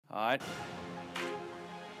All right.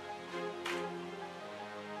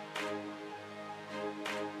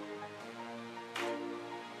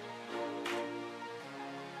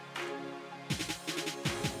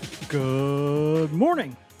 Good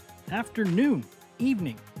morning, afternoon,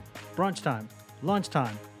 evening, brunch time,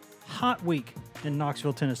 lunchtime, hot week in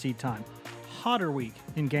Knoxville, Tennessee time, hotter week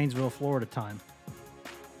in Gainesville, Florida time.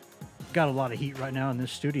 Got a lot of heat right now in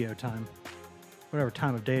this studio time, whatever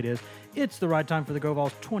time of day it is. It's the right time for the Go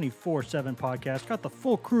Vols 24/7 podcast. Got the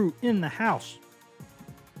full crew in the house.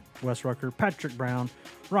 Wes Rucker, Patrick Brown,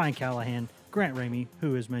 Ryan Callahan, Grant Ramey,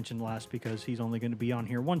 who is mentioned last because he's only going to be on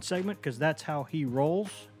here one segment because that's how he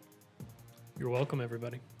rolls. You're welcome,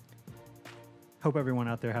 everybody. Hope everyone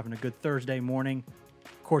out there having a good Thursday morning.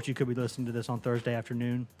 Of course, you could be listening to this on Thursday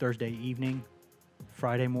afternoon, Thursday evening,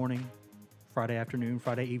 Friday morning, Friday afternoon,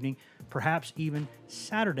 Friday evening, perhaps even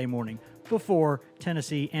Saturday morning before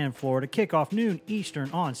Tennessee and Florida kick off noon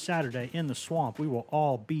Eastern on Saturday in the Swamp. We will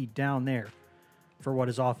all be down there for what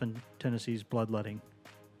is often Tennessee's bloodletting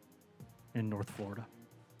in North Florida.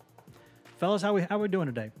 Fellas, how we doing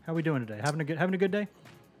today? How we doing today? Having a good day?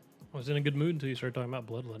 I was in a good mood until you started talking about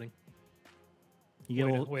bloodletting. You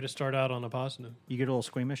get Way to start out on a positive. you get a little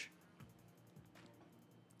squeamish.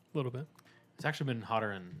 A little bit. It's actually been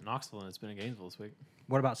hotter in Knoxville than it's been in Gainesville this week.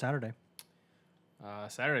 What about Saturday?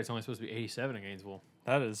 Saturday it's only supposed to be 87 in Gainesville.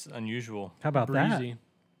 That is unusual. How about Breezy.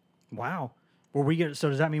 that? Wow. Well, so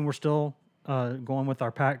does that mean we're still going with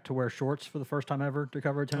our pack to wear shorts for the first time ever to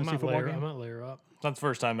cover a I Tennessee might football game? layer up. That's the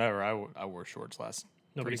first time ever I wore shorts last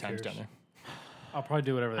Nobody 3 times cares. down there. I'll probably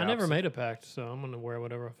do whatever the I never opposite. made a pact, so I'm going to wear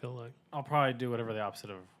whatever I feel like. I'll probably do whatever the opposite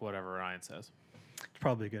of whatever Ryan says. It's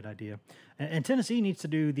probably a good idea. And Tennessee needs to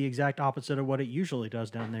do the exact opposite of what it usually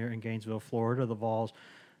does down there in Gainesville, Florida. The Vols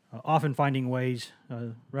often finding ways,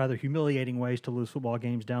 rather humiliating ways, to lose football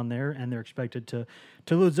games down there, and they're expected to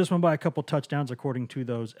lose this one by a couple touchdowns, according to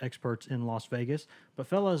those experts in Las Vegas. But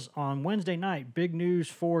fellas, on Wednesday night, big news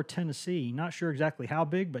for Tennessee. Not sure exactly how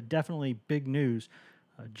big, but definitely big news.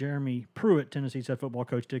 Jeremy Pruitt, Tennessee's head football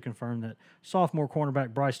coach, did confirm that sophomore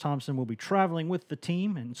cornerback Bryce Thompson will be traveling with the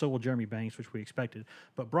team, and so will Jeremy Banks, which we expected.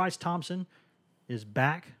 But Bryce Thompson is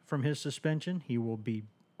back from his suspension. He will be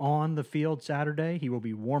on the field Saturday. He will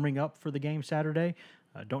be warming up for the game Saturday.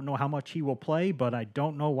 I don't know how much he will play, but I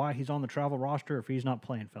don't know why he's on the travel roster if he's not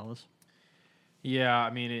playing, fellas. Yeah,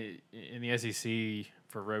 I mean, in the SEC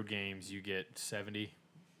for road games, you get 70.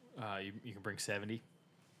 You can bring 70.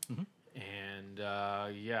 Mhm. And,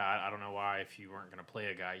 I don't know why if you weren't going to play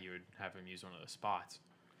a guy, you would have him use one of those spots.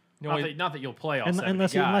 No, Not that you'll play all 70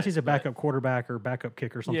 Unless guys, he's a but- backup quarterback or backup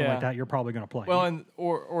kicker or something Yeah. like that, you're probably going to play. well, and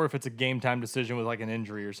or if it's a game time decision with like an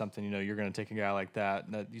injury or something, you're going to take a guy like that.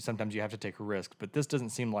 Sometimes you have to take a risk, but this doesn't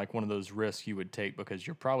seem like one of those risks you would take because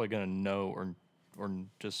you're probably going to know or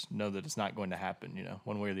just know that it's not going to happen.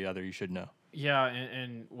 One way or the other, you should know. Yeah,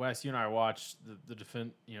 and Wes, you and I watched the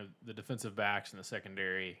defensive backs in the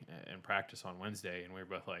secondary in practice on Wednesday, and we were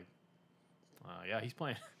both like, "Yeah, he's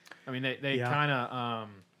playing." I mean, they Yeah. kind of,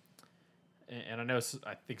 and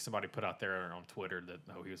I think somebody put out there on Twitter that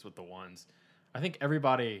he was with the ones. I think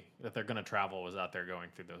everybody that they're going to travel was out there going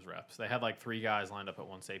through those reps. They had like 3 guys lined up at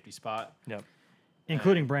one safety spot. Yep.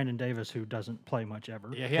 including Brandon Davis, who doesn't play much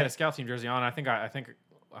ever. Yeah, he had a scout team jersey on. I think I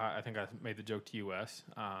made the joke to you, Wes,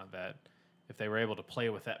 that if they were able to play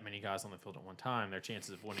with that many guys on the field at one time, their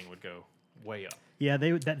chances of winning would go way up. Yeah,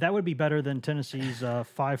 that would be better than Tennessee's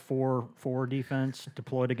 5-4-4 defense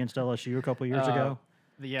deployed against LSU a couple years ago.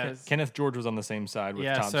 Yeah, Kenneth George was on the same side with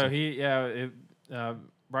Thompson. So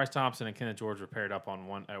Bryce Thompson and Kenneth George were paired up on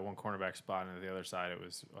one cornerback spot, and on the other side it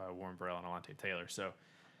was Warren Burrell and Alante Taylor. So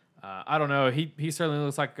I don't know. He certainly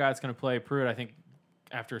looks like a guy that's going to play. Pruitt, I think,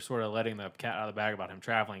 after sort of letting the cat out of the bag about him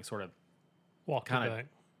traveling, sort of Walk kind back. of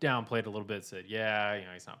downplayed a little bit. Said,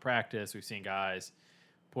 he's not practiced. We've seen guys.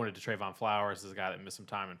 Pointed to Trayvon Flowers as a guy that missed some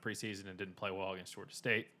time in preseason and didn't play well against Georgia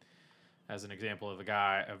State, as an example of a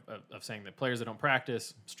guy of saying that players that don't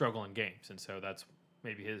practice struggle in games. And so that's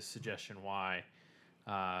maybe his suggestion why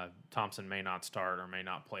Thompson may not start or may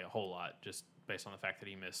not play a whole lot, just based on the fact that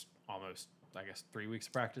he missed almost, 3 weeks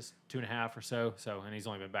of practice, 2.5 or so. And he's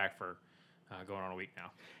only been back for going on a week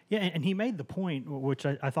now. Yeah, and he made the point, which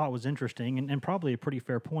I thought was interesting and probably a pretty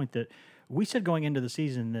fair point, that we said going into the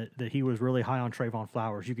season that he was really high on Trayvon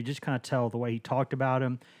Flowers. You could just kind of tell the way he talked about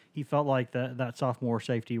him. He felt like that sophomore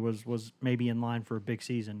safety was maybe in line for a big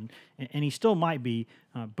season, and he still might be,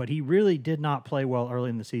 but he really did not play well early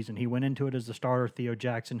in the season. He went into it as the starter. Theo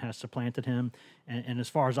Jackson has supplanted him, and as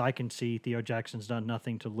far as I can see, Theo Jackson's done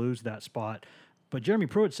nothing to lose that spot. But Jeremy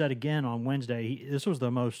Pruitt said again on Wednesday, this was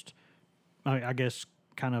the most, I guess,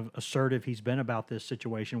 kind of assertive he's been about this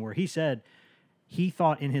situation, where he said he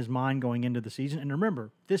thought in his mind going into the season, and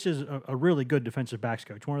remember, this is a really good defensive backs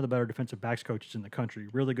coach, one of the better defensive backs coaches in the country,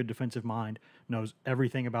 really good defensive mind, knows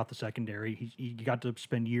everything about the secondary. He got to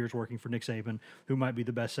spend years working for Nick Saban, who might be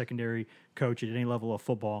the best secondary coach at any level of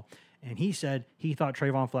football. And he said he thought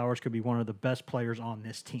Trayvon Flowers could be one of the best players on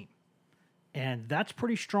this team. And that's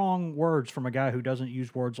pretty strong words from a guy who doesn't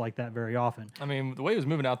use words like that very often. I mean, the way he was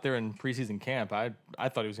moving out there in preseason camp, I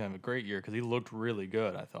thought he was going to have a great year because he looked really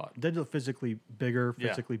good, I thought. Did look physically bigger, Yeah.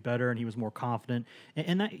 physically better, and he was more confident.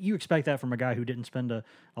 And that, you expect that from a guy who didn't spend a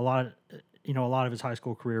lot of his high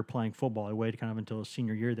school career playing football. He waited kind of until his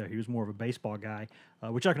senior year there. He was more of a baseball guy,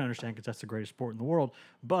 which I can understand because that's the greatest sport in the world.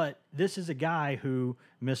 But this is a guy who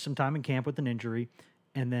missed some time in camp with an injury,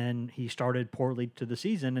 and then he started poorly to the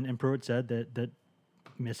season. And Pruitt said that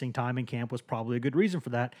missing time in camp was probably a good reason for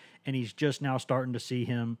that. And he's just now starting to see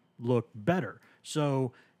him look better.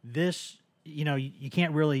 So this, you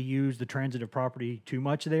can't really use the transitive property too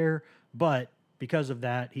much there. But because of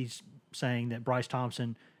that, he's saying that Bryce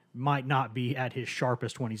Thompson might not be at his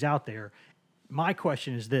sharpest when he's out there. My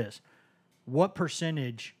question is this: what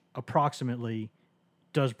percentage approximately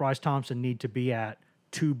does Bryce Thompson need to be at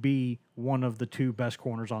to be one of the two best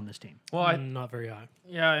corners on this team? Well, Not very high.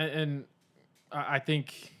 yeah, and I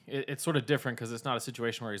think it's sort of different because it's not a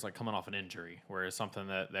situation where he's like coming off an injury, where it's something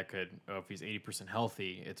that could, if he's 80%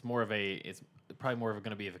 healthy, it's probably more of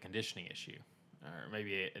going to be of a conditioning issue, or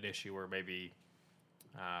maybe an issue where maybe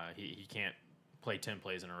he can't play 10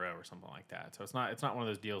 plays in a row or something like that. So it's not one of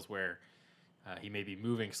those deals where he may be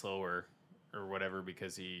moving slower or whatever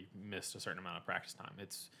because he missed a certain amount of practice time.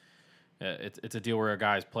 It's a deal where a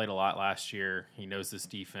guy's played a lot last year. He knows this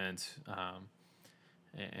defense,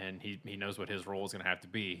 and he knows what his role is going to have to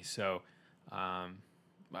be. So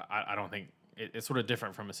I don't think it's sort of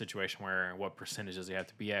different from a situation where what percentage does he have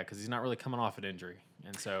to be at, because he's not really coming off an injury.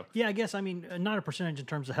 And so Yeah, I guess, not a percentage in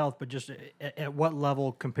terms of health, but just at what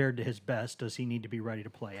level compared to his best does he need to be ready to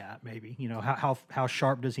play at, maybe? How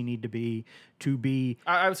sharp does he need to be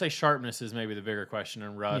I would say sharpness is maybe the bigger question,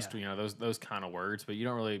 and rust, Yeah. those kind of words, but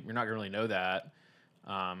you're not going to really know that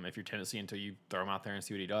if you're Tennessee until you throw him out there and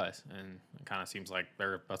see what he does. And it kind of seems like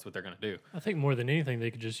that's what they're going to do. I think more than anything, they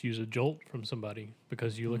could just use a jolt from somebody,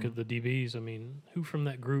 because you look at the DBs. I mean, who from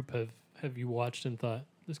that group have you watched and thought,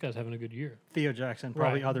 this guy's having a good year? Theo Jackson,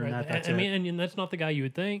 probably. Other than that, that's I it. mean, and that's not the guy you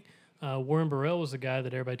would think. Warren Burrell was the guy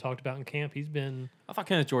that everybody talked about in camp. I thought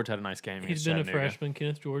Kenneth George had a nice game. He's been a freshman.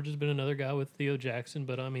 Kenneth George has been another guy with Theo Jackson.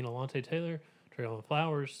 But, Alontae Taylor, Traylon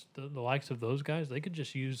Flowers, the likes of those guys, they could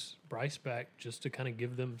just use Bryce back just to kind of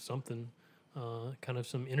give them something, kind of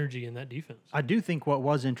some energy in that defense. I do think what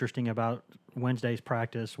was interesting about Wednesday's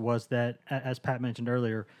practice was that, as Pat mentioned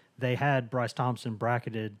earlier, they had Bryce Thompson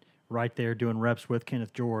bracketed right there doing reps with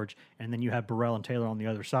Kenneth George, and then you have Burrell and Taylor on the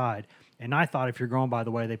other side. And I thought, if you're going by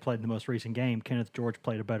the way they played in the most recent game, Kenneth George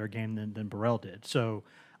played a better game than Burrell did. So,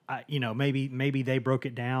 maybe they broke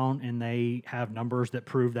it down and they have numbers that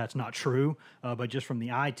prove that's not true. But just from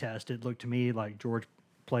the eye test, it looked to me like George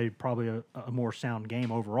played probably a more sound game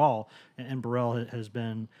overall, and Burrell has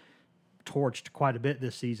been torched quite a bit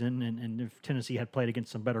this season, and if Tennessee had played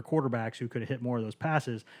against some better quarterbacks who could have hit more of those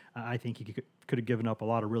passes, I think he could have given up a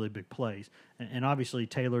lot of really big plays. And obviously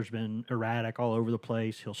Taylor's been erratic all over the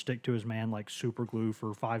place. He'll stick to his man like super glue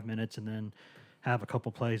for 5 minutes and then have a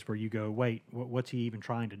couple plays where you go, wait, what's he even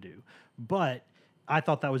trying to do? But I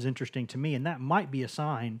thought that was interesting to me, and that might be a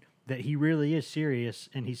sign that he really is serious,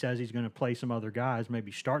 and he says he's going to play some other guys,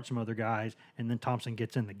 maybe start some other guys, and then Thompson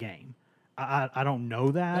gets in the game. I don't know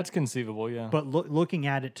that. That's conceivable, yeah. But looking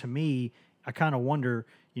at it, to me, I kind of wonder,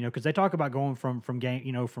 because they talk about going from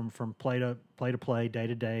game, from play to play, day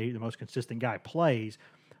to day. The most consistent guy plays,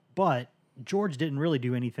 but George didn't really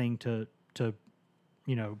do anything to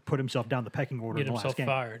put himself down the pecking order Get in the last himself game.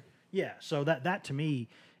 fired. Yeah, so that to me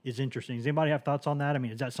is interesting. Does anybody have thoughts on that? I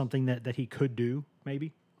mean, is that something that he could do?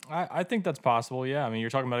 Maybe. I think that's possible, yeah. I mean, you're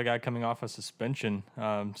talking about a guy coming off a suspension,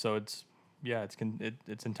 so it's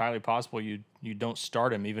entirely possible you don't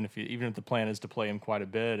start him even if the plan is to play him quite a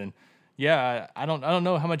bit. And yeah, I don't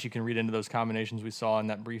know how much you can read into those combinations we saw in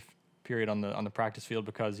that brief period on the practice field,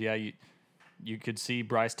 because you could see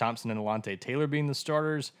Bryce Thompson and Alontae Taylor being the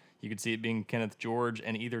starters. You could see it being Kenneth George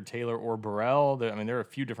and either Taylor or Burrell. There are a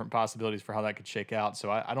few different possibilities for how that could shake out. So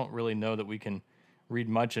I don't really know that we can read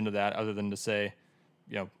much into that other than to say,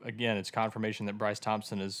 again, it's confirmation that Bryce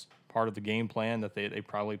Thompson is part of the game plan, that they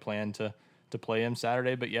probably plan to play him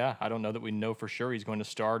Saturday. But yeah, I don't know that we know for sure he's going to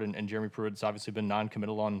start, and Jeremy Pruitt's obviously been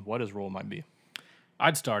non-committal on what his role might be.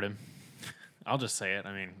 I'd start him. I'll just say it.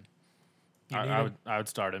 I mean, I would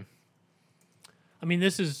start him. I mean,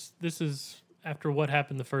 this is after what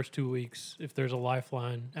happened the first 2 weeks. If there's a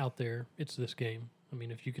lifeline out there, it's this game. I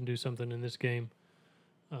mean, if you can do something in this game,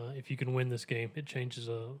 if you can win this game, it changes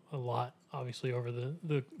a lot. Obviously, over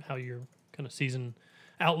the how your kind of season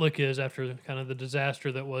outlook is after kind of the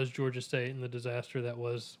disaster that was Georgia State and the disaster that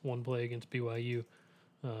was one play against BYU.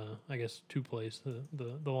 I guess 2 plays,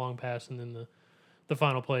 the long pass and then the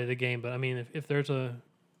final play of the game. But I mean, if there's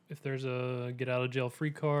a get out of jail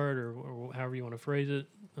free card or however you want to phrase it,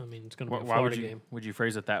 I mean, it's going to be a Why would Florida you game. would you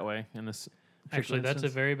phrase it that way in this? Actually, particular that's a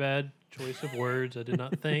instance? very bad choice of words. I did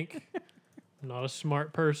not think. I'm not a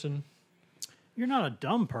smart person. You're not a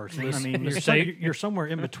dumb person. I mean, Mistake- you're somewhere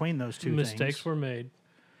in between those two Mistakes things. were made.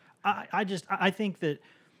 I think that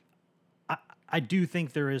I do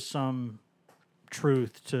think there is some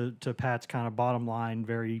truth to Pat's kind of bottom line,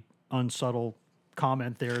 very unsubtle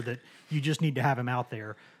comment there that you just need to have him out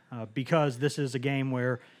there because this is a game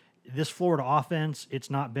where this Florida offense, it's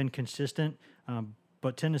not been consistent,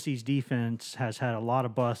 but Tennessee's defense has had a lot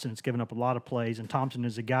of busts and it's given up a lot of plays, and Thompson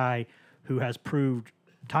is a guy who has proved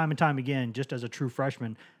time and time again, just as a true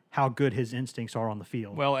freshman, how good his instincts are on the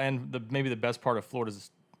field. Well, and maybe the best part of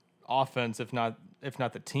Florida's offense, if not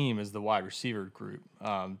the team, is the wide receiver group.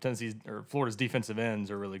 Florida's defensive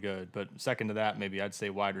ends are really good, but second to that, maybe I'd say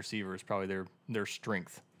wide receiver is probably their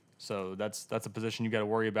strength. So that's a position you got to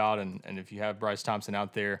worry about, and if you have Bryce Thompson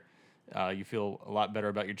out there, you feel a lot better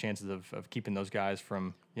about your chances of keeping those guys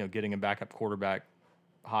from getting a backup quarterback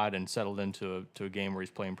hot and settled into a game where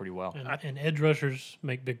he's playing pretty well. And edge rushers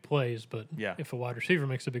make big plays, but Yeah. if a wide receiver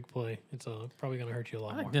makes a big play, it's probably going to hurt you a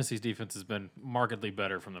lot I think more. Tennessee's defense has been markedly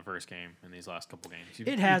better from the first game in these last couple games.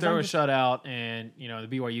 It has. You throw I'm a just- shutout, and the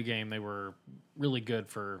BYU game they were really good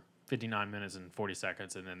for 59 minutes and 40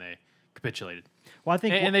 seconds, and then they capitulated. Well, I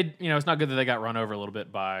think And they, it's not good that they got run over a little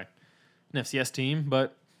bit by an FCS team,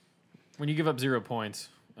 but when you give up 0 points,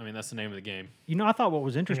 I mean that's the name of the game. I thought what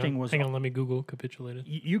was interesting was Hang on, let me Google capitulated.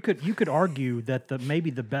 you could argue that maybe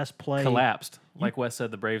the best play Collapsed, like Wes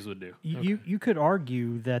said the Braves would do. You could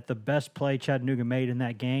argue that the best play Chattanooga made in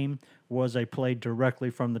that game was a play directly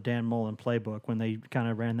from the Dan Mullen playbook when they kind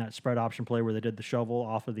of ran that spread option play where they did the shovel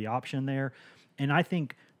off of the option there. And I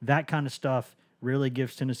think that kind of stuff really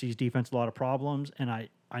gives Tennessee's defense a lot of problems. And I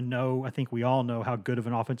think we all know how good of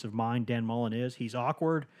an offensive mind Dan Mullen is. He's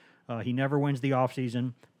awkward. He never wins the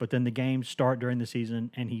offseason, but then the games start during the season,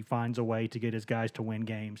 and he finds a way to get his guys to win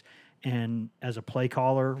games. And as a play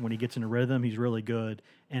caller, when he gets in a rhythm, he's really good.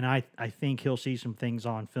 And I think he'll see some things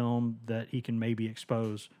on film that he can maybe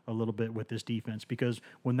expose a little bit with this defense because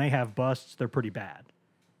when they have busts, they're pretty bad.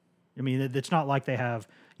 I mean, it's not like they have,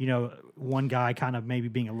 one guy kind of maybe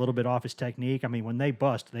being a little bit off his technique. I mean, when they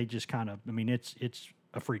bust, they just kind of, it's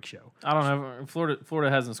a freak show. I don't know. Florida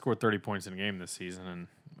hasn't scored 30 points in a game this season,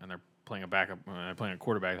 and they're playing a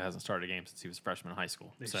quarterback that hasn't started a game since he was a freshman in high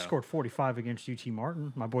school. They So, scored 45 against UT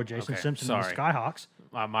Martin. My boy Jason Okay, Simpson and the sorry. Skyhawks.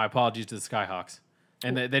 my apologies to the Skyhawks.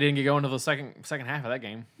 And they didn't get going until the second half of that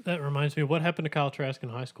game. That reminds me, what happened to Kyle Trask in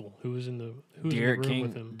high school? Who was in the room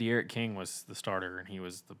with him? De'Aaron King was the starter, and he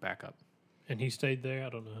was the backup. And he stayed there. I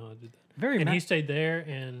don't know how I did that. Very And ma- he stayed there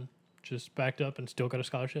and just backed up and still got a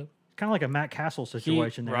scholarship. kind of like a Matt Castle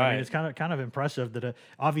situation there. I right. mean, it's kind of impressive that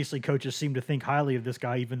obviously coaches seem to think highly of this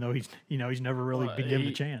guy, even though he's never really been given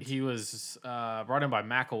a chance. He was brought in by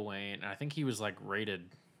McElwain, and I think he was rated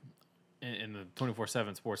in the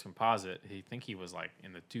 24/7 Sports Composite. I think he was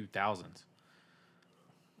in the 2000s,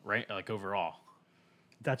 right? Overall.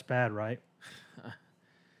 That's bad, right?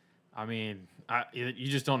 I mean, you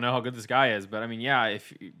just don't know how good this guy is. But I mean, yeah.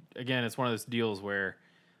 Again, it's one of those deals where,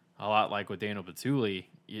 a lot like with Daniel Batuli,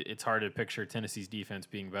 it's hard to picture Tennessee's defense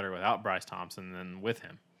being better without Bryce Thompson than with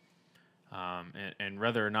him. And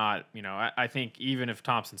whether or not, I think even if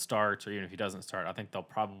Thompson starts or even if he doesn't start, I think they'll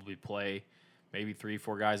probably play maybe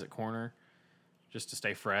 3-4 guys at corner just to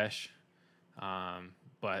stay fresh.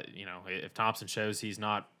 But if Thompson shows he's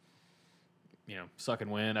not, sucking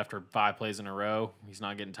wind after 5 plays in a row, he's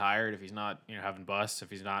not getting tired. If he's not, having busts, if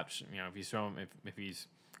he's not, if he's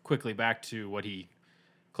quickly back to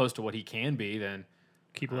close to what he can be, then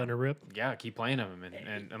Keep letting her rip. yeah, keep playing him.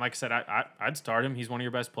 And like I said, I'd start him. He's one of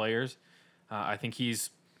your best players. I think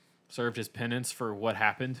he's served his penance for what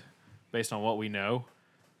happened based on what we know.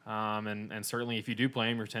 And certainly if you do play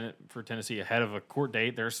him for Tennessee ahead of a court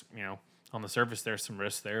date, there's, on the surface, there's some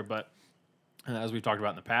risks there. But as we've talked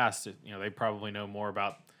about in the past, they probably know more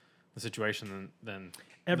about the situation than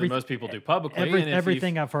most people do publicly. And if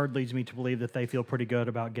everything I've heard leads me to believe that they feel pretty good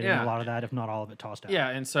about getting Yeah. a lot of that, if not all of it, tossed out. Yeah,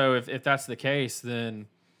 and so if that's the case, then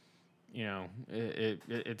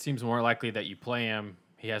it seems more likely that you play him.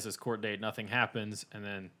 He has his court date, nothing happens, and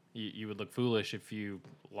then you would look foolish if you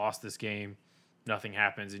lost this game, nothing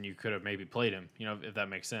happens, and you could have maybe played him. If that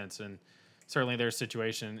makes sense. And certainly there's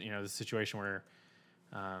the situation where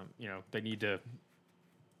they need to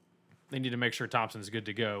make sure Thompson's good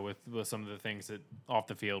to go with some of the things that off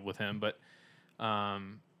the field with him. But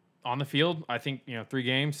on the field, I think 3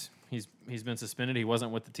 games he's been suspended. He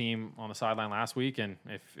wasn't with the team on the sideline last week, and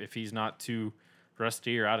if he's not too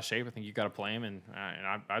rusty or out of shape, I think you got to play him, and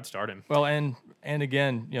I'd start him. Well, and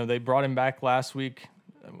again, they brought him back last week.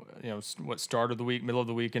 Start of the week, middle of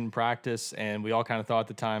the week in practice, and we all kind of thought at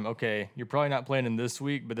the time, okay, you're probably not playing him this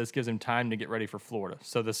week, but this gives him time to get ready for Florida.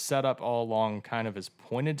 So the setup all along kind of has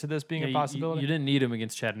pointed to this being a possibility. You didn't need him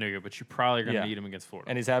against Chattanooga, but you're probably going to need him against Florida.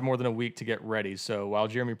 And he's had more than a week to get ready. So while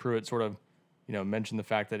Jeremy Pruitt sort of, mentioned the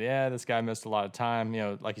fact that, this guy missed a lot of time,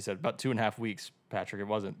 like you said, about 2.5 weeks, Patrick, it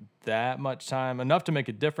wasn't that much time, enough to make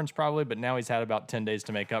a difference probably, but now he's had about 10 days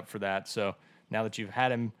to make up for that. So now that you've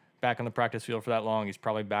had him back on the practice field for that long, he's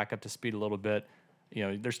probably back up to speed a little bit.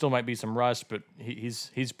 There still might be some rust, but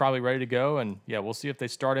he's probably ready to go. And we'll see if they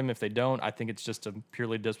start him. If they don't, I think it's just a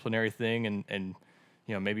purely disciplinary thing, and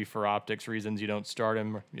maybe for optics reasons you don't start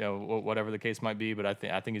him, whatever the case might be. But I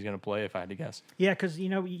think he's going to play if I had to guess. Yeah, because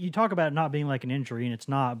you talk about it not being like an injury, and it's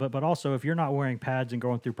not. But also, if you're not wearing pads and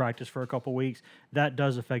going through practice for a couple weeks, that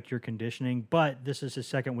does affect your conditioning. But this is his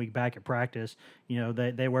second week back at practice.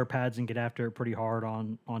 They wear pads and get after it pretty hard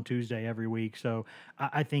on Tuesday every week. So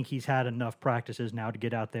I think he's had enough practices now to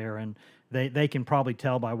get out there, and they can probably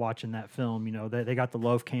tell by watching that film. They got the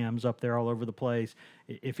loaf cams up there all over the place.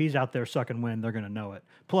 If he's out there sucking wind, they're going to know it.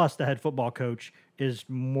 Plus, the head football coach is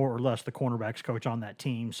more or less the cornerbacks coach on that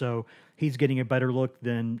team. So he's getting a better look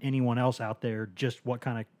than anyone else out there, just what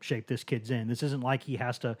kind of shape this kid's in. This isn't like he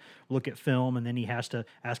has to look at film and then he has to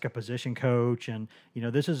ask a position coach. And,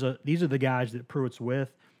 these are the guys that Pruitt's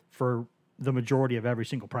with for the majority of every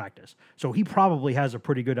single practice. So he probably has a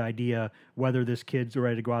pretty good idea whether this kid's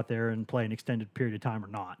ready to go out there and play an extended period of time or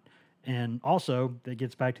not. And also, that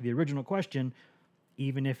gets back to the original question,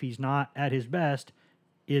 even if he's not at his best,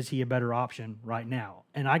 is he a better option right now?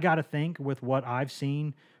 And I got to think with what I've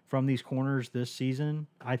seen from these corners this season,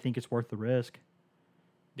 I think it's worth the risk.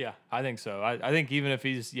 Yeah, I think so. I think even if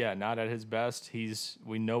he's, not at his best,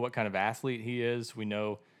 we know what kind of athlete he is. We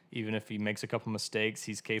know even if he makes a couple mistakes,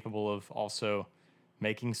 he's capable of also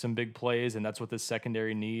making some big plays, and that's what this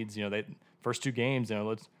secondary needs. They first 2 games,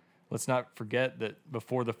 let's not forget that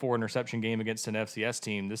before the 4 interception game against an FCS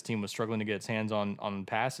team, this team was struggling to get its hands on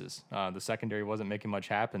passes. The secondary wasn't making much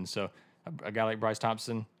happen. So a guy like Bryce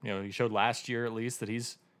Thompson, he showed last year at least that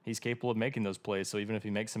he's capable of making those plays. So even if he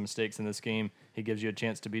makes some mistakes in this game, he gives you a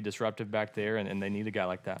chance to be disruptive back there, and they need a guy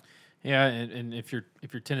like that. Yeah, and if you're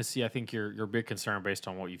Tennessee, I think your big concern based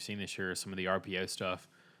on what you've seen this year is some of the RPO stuff,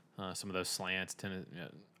 some of those slants.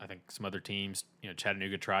 I think some other teams,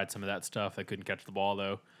 Chattanooga tried some of that stuff. They couldn't catch the ball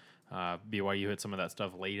though. BYU had some of that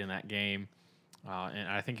stuff late in that game, and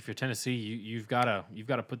I think if you're Tennessee, you've got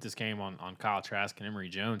to put this game on Kyle Trask and Emory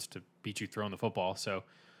Jones to beat you throwing the football. So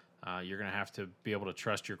you're going to have to be able to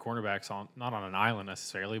trust your cornerbacks not on an island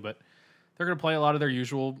necessarily, but they're going to play a lot of their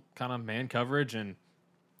usual kind of man coverage. And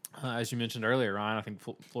as you mentioned earlier, Ryan, I think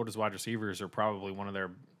Florida's wide receivers are probably one of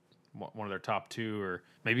their top 2 or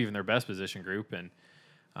maybe even their best position group. And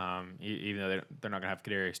even though they're not going to have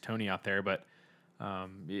Kadarius Toney out there, but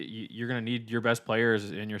you're going to need your best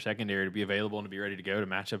players in your secondary to be available and to be ready to go to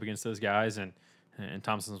match up against those guys. And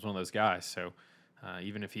Thompson's one of those guys. So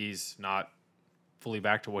even if he's not fully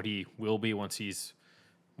back to what he will be once he's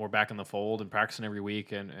more back in the fold and practicing every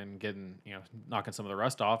week and getting, knocking some of the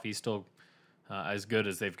rust off, he's still as good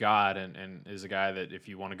as they've got and is a guy that if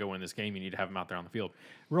you want to go win this game, you need to have him out there on the field.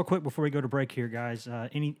 Real quick before we go to break here, guys,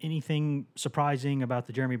 anything surprising about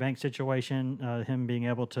the Jeremy Banks situation, him being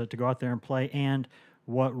able to go out there and play, and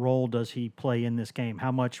what role does he play in this game?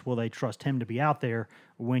 How much will they trust him to be out there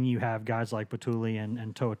when you have guys like Batuli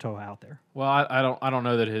and Toa out there? Well, I don't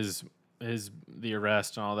know that the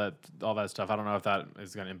arrest and all that stuff, I don't know if that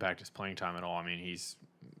is going to impact his playing time at all. I mean, he's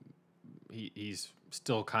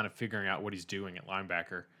still kind of figuring out what he's doing at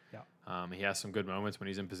linebacker. Yeah. He has some good moments when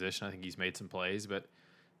he's in position. I think he's made some plays, but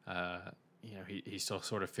he's still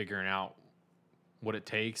sort of figuring out what it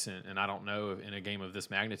takes. And I don't know if in a game of this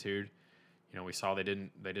magnitude, we saw they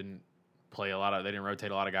didn't play they didn't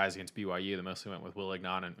rotate a lot of guys against BYU. They mostly went with Will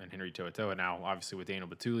Ignon and Henry To'oTo'o. Now, obviously, with Daniel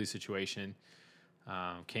Batuli's situation,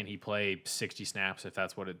 can he play 60 snaps if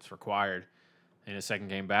that's what it's required? In his second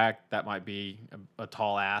game back, that might be a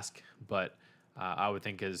tall ask, but I would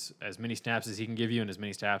think as many snaps as he can give you and as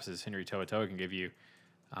many snaps as Henry To'oTo'o can give you,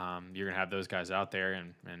 You're going to have those guys out there,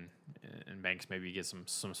 and Banks maybe get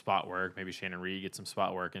some spot work. Maybe Shannon Reed get some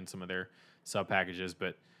spot work in some of their sub packages.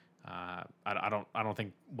 But I don't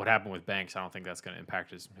think what happened with Banks, I don't think that's going to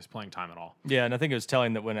impact his playing time at all. Yeah, and I think it was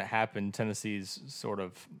telling that when it happened, Tennessee's sort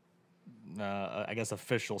of, I guess,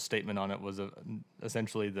 official statement on it was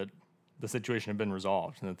essentially that the situation had been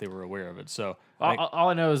resolved and that they were aware of it. So All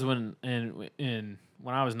I know is when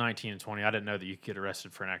I was 19 and 20, I didn't know that you could get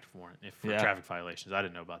arrested for an active warrant for traffic violations. I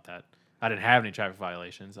didn't know about that. I didn't have any traffic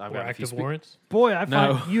violations. I've Or got a few active warrants. Boy, I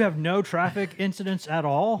No. find you have no traffic incidents at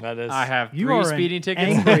all. that is I have You 3 are an speeding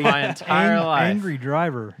tickets angry- in my entire life. Angry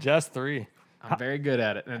driver. just 3. I'm very good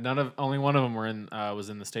at it, and only one of them was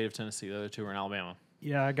in the state of Tennessee. The other 2 were in Alabama,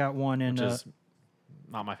 Yeah, I got one in. which is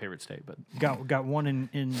not my favorite state. But got one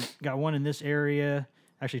in this area.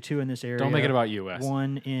 Actually, 2 in this area. don't make it about you, Wes.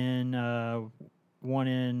 One in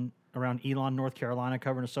around Elon, North Carolina,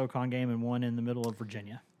 covering a SoCon game, and one in the middle of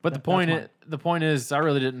Virginia. But That's the point is, I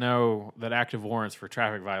really didn't know that active warrants for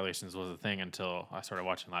traffic violations was a thing until I started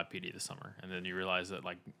watching Live PD this summer, and then you realize that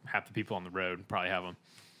like half the people on the road probably have them.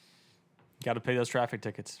 Got to pay those traffic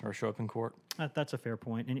tickets or show up in court. That's a fair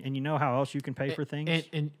point. And you know how else you can pay for things?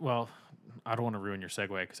 And well, I don't want to ruin your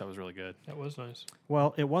segue because that was really good. That was nice.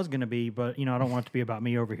 Well, it was going to be, but I don't want it to be about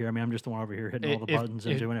me over here. I mean, I'm just the one over here hitting all the If- buttons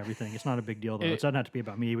and if- doing everything. It's not a big deal, though. It- It doesn't have to be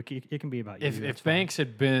about me. It can be about you. If That's fine. Banks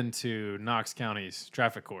had been to Knox County's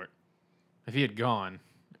traffic court, if he had gone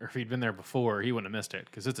or if he'd been there before, he wouldn't have missed it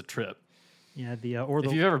because it's a trip. Yeah, If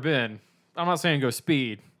you've ever been, I'm not saying go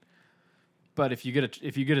speed, but if you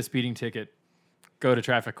get a speeding ticket, go to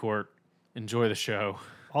traffic court, enjoy the show,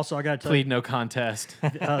 also I got to tell you, plead no contest,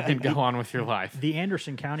 and go on with your life. the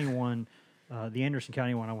Anderson County one. The Anderson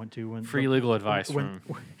County one I went to when Free legal advice when,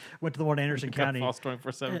 from went to the one in Anderson County. False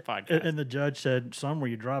 24/7 podcast. And the judge said, "Son, were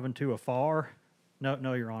you driving too afar?"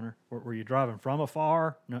 No, Your Honor. Were you driving from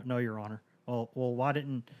afar? No, Your Honor. Well, why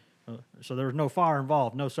didn't? So there was no fire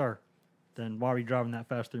involved. No, sir. Then why were you driving that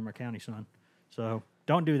fast through my county, son? So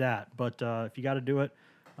don't do that. But if you got to do it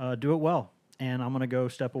well. And I'm going to go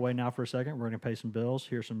step away now for a second. We're going to pay some bills,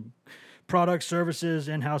 hear some products, services,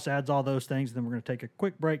 in-house ads, all those things. Then we're going to take a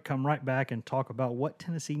quick break, come right back, and talk about what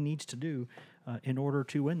Tennessee needs to do in order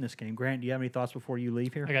to win this game. Grant, do you have any thoughts before you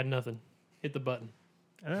leave here? I got nothing. Hit the button.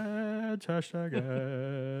 Ads, hashtag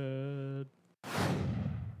ad.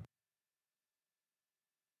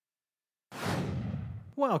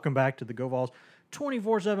 Welcome back to the Go Vols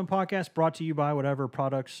 24/7 podcast, brought to you by whatever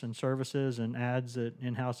products and services and ads,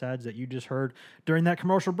 in-house ads that you just heard during that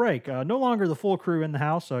commercial break. No longer the full crew in the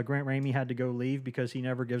house. Grant Ramey had to go leave because he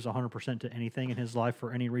never gives 100% to anything in his life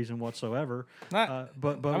for any reason whatsoever. Not,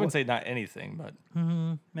 But I wouldn't say not anything, but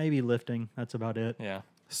maybe lifting. That's about it. yeah.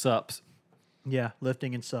 Sups. Yeah,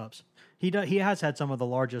 lifting and subs. He has had some of the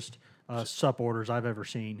largest sup orders I've ever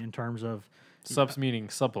seen in terms of. Sups meaning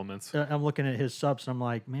supplements. I'm looking at his subs and I'm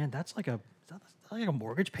like, man, that's like a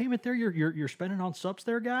mortgage payment there. You're spending on subs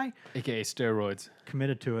there, guy. AKA steroids.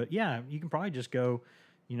 Committed to it. Yeah, you can probably just go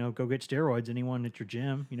get steroids. Anyone at your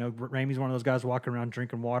gym. Ramey's one of those guys walking around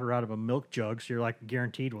drinking water out of a milk jug. So you're like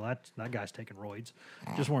guaranteed. Well, that guy's taking roids.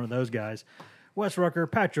 Just one of those guys. Wes Rucker,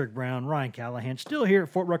 Patrick Brown, Ryan Callahan, still here at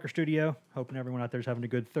Fort Rucker Studio. Hoping everyone out there is having a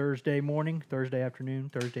good Thursday morning, Thursday afternoon,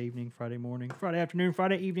 Thursday evening, Friday morning, Friday afternoon,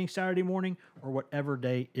 Friday evening, Saturday morning, or whatever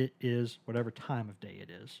day it is, whatever time of day it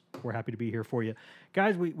is. We're happy to be here for you.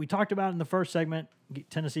 Guys, we talked about in the first segment,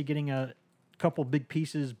 Tennessee getting a couple big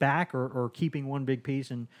pieces back or keeping one big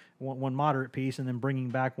piece and one moderate piece and then bringing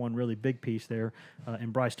back one really big piece there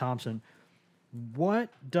in Bryce Thompson. What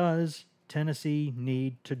does Tennessee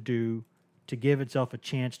need to do to give itself a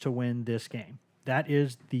chance to win this game? That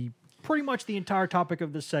is pretty much the entire topic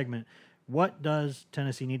of this segment. What does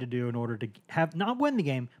Tennessee need to do in order to not win the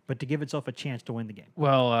game, but to give itself a chance to win the game?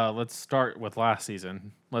 Well, let's start with last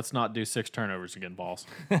season. Let's not do 6 turnovers again, balls.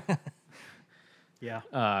 Yeah.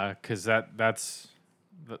 Because that's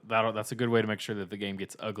a good way to make sure that the game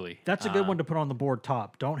gets ugly. That's a good one to put on the board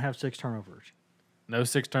top. Don't have 6 turnovers. No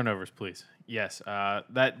 6 turnovers, please. Yes,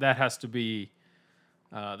 that has to be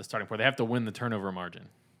the starting point. They have to win the turnover margin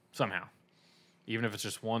somehow, even if it's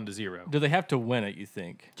just 1-0. Do they have to win it, you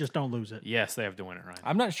think? Just don't lose it. Yes, they have to win it, right?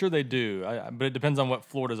 I'm not sure they do, but it depends on what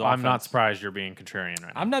Florida's offense. I'm not surprised you're being contrarian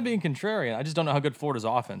right now. I'm not being contrarian. I just don't know how good Florida's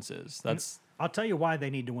offense is. I'll tell you why they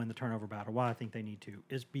need to win the turnover battle. Why I think they need to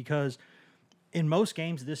is because in most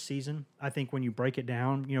games this season, I think when you break it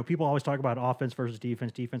down, people always talk about offense versus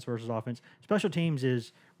defense, defense versus offense. Special teams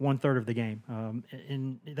is 1/3 of the game.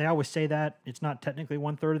 And they always say that. It's not technically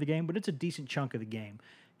 1/3 of the game, but it's a decent chunk of the game.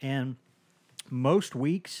 And most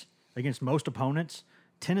weeks against most opponents,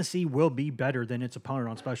 Tennessee will be better than its opponent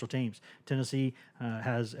on special teams. Tennessee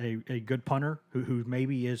has a good punter who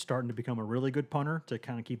maybe is starting to become a really good punter to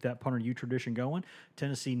kind of keep that punter U tradition going.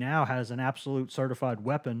 Tennessee now has an absolute certified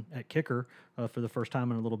weapon at kicker for the first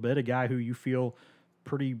time in a little bit, a guy who you feel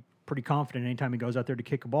pretty confident anytime he goes out there to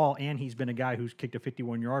kick a ball, and he's been a guy who's kicked a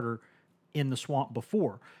 51-yarder in the swamp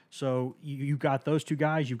before. So you've got those two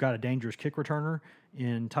guys. You've got a dangerous kick returner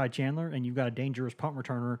in Ty Chandler, and you've got a dangerous punt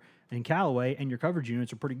returner in Callaway, and your coverage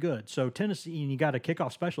units are pretty good. So Tennessee, and you got a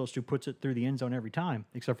kickoff specialist who puts it through the end zone every time,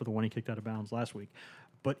 except for the one he kicked out of bounds last week.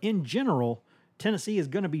 But in general, Tennessee is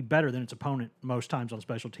going to be better than its opponent most times on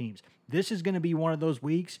special teams. This is going to be one of those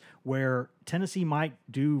weeks where Tennessee might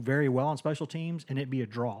do very well on special teams and it be a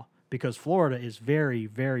draw, because Florida is very,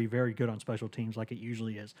 very, very good on special teams like it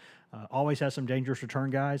usually is. Always has some dangerous return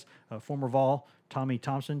guys. Former Vol, Tommy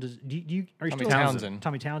Thompson. Are you Tommy still Townsend.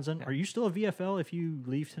 Tommy Townsend. Are you still a VFL if you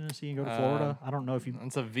leave Tennessee and go to Florida? I don't know if you.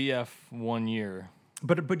 It's a VF 1 year.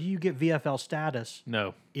 But do you get VFL status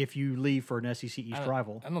No. if you leave for an SEC East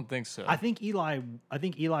rival? I don't think so. I think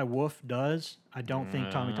Eli Wolf does. I don't think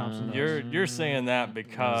Tommy Thompson does. You're saying that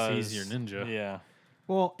because he's your ninja. Yeah.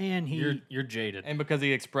 Well, and You're jaded. And because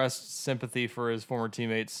he expressed sympathy for his former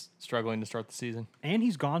teammates struggling to start the season. and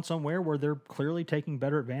he's gone somewhere where they're clearly taking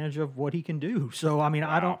better advantage of what he can do. So I mean,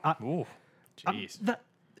 Ooh. Jeez.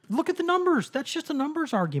 Look at the numbers. That's just a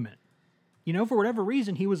numbers argument. You know, for whatever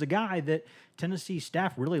reason, he was a guy that Tennessee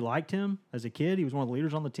staff really liked him as a kid. He was one of the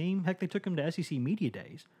leaders on the team. Heck, they took him to SEC media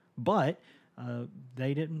days, but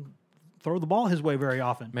they didn't throw the ball his way very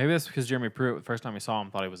often. Maybe that's because Jeremy Pruitt, the first time he saw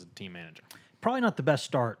him, thought he was a team manager. Probably not the best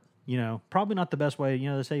start. You know, probably not the best way. You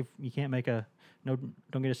know, they say you can't make don't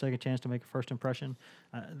get a second chance to make a first impression.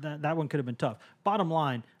 That one could have been tough. Bottom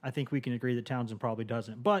line, I think we can agree that Townsend probably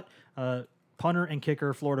doesn't. But punter and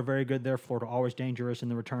kicker, Florida very good there. Florida always dangerous in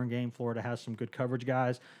the return game. Florida has some good coverage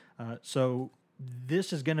guys. So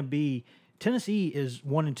this is going to be Tennessee is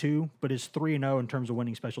 1-2, but is 3-0 in terms of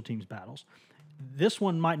winning special teams battles. This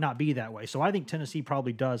one might not be that way. So I think Tennessee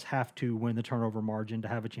probably does have to win the turnover margin to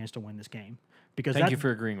have a chance to win this game. Because Thank you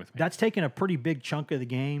for agreeing with me. That's taking a pretty big chunk of the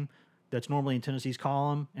game that's normally in Tennessee's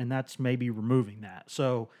column, and that's maybe removing that.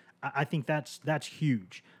 So I think that's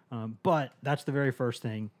huge. But that's the very first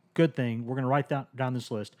thing. Good thing. We're going to write that down this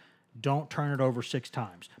list. Don't turn it over 6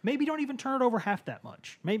 times. Maybe don't even turn it over half that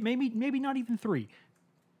much. Maybe not even 3.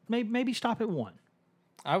 Maybe stop at 1.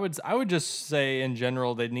 I would just say in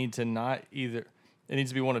general they need to not either. It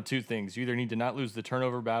needs to be one of two things. You either need to not lose the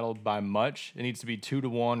turnover battle by much. It needs to be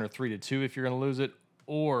 2-1 or 3-2 if you're going to lose it.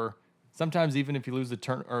 Or sometimes even if you lose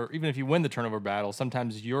even if you win the turnover battle,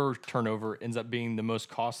 sometimes your turnover ends up being the most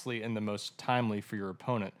costly and the most timely for your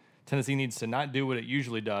opponent. Tennessee needs to not do what it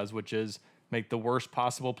usually does, which is make the worst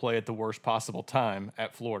possible play at the worst possible time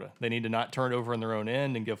at Florida. They need to not turn it over in their own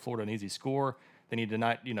end and give Florida an easy score. They need to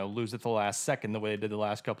not, lose at the last second the way they did the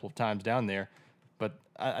last couple of times down there. But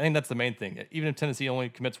I think that's the main thing. Even if Tennessee only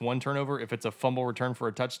commits 1 turnover, if it's a fumble return for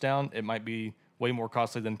a touchdown, it might be way more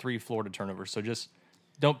costly than 3 Florida turnovers. So just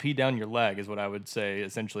don't pee down your leg is what I would say,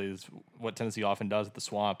 essentially, is what Tennessee often does at the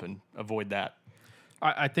Swamp, and avoid that.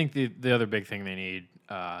 I think the other big thing they need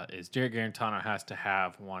is Jarrett Garantano has to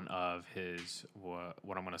have one of his, what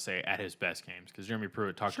I'm going to say, at his best games. Because Jeremy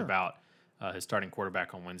Pruitt talked about his starting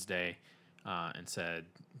quarterback on Wednesday and said,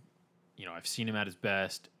 I've seen him at his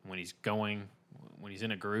best. When he's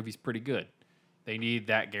in a groove, he's pretty good. They need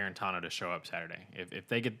that Garantano to show up Saturday. If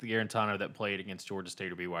they get the Garantano that played against Georgia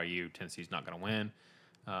State or BYU, Tennessee's not going to win,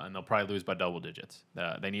 and they'll probably lose by double digits.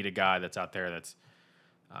 They need a guy that's out there that's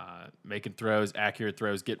making throws, accurate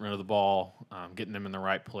throws, getting rid of the ball, getting them in the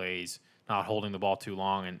right plays, not holding the ball too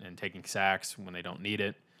long and taking sacks when they don't need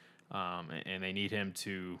it. And they need him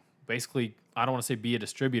to basically, I don't want to say be a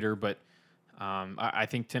distributor, but I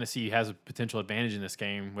think Tennessee has a potential advantage in this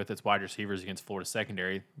game with its wide receivers against Florida's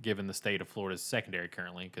secondary, given the state of Florida's secondary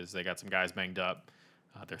currently, because they got some guys banged up.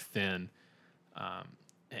 They're thin.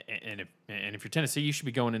 And if you're Tennessee, you should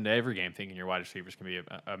be going into every game thinking your wide receivers can be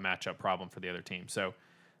a matchup problem for the other team. So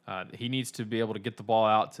he needs to be able to get the ball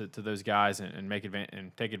out to those guys and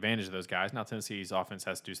take advantage of those guys. Now Tennessee's offense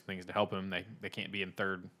has to do some things to help him. They can't be in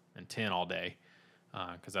 3rd and 10 all day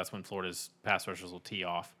because that's when Florida's pass rushers will tee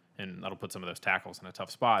off, and that'll put some of those tackles in a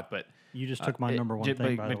tough spot. But You just took my number one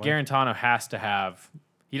thing, by the way. But Garantano has to have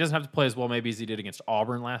 – he doesn't have to play as well maybe as he did against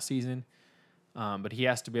Auburn last season, but he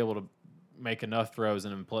has to be able to make enough throws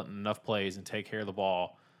and enough plays and take care of the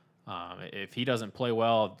ball. If he doesn't play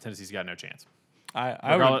well, Tennessee's got no chance,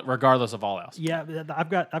 regardless of all else. Yeah, I've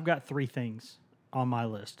got 3 things on my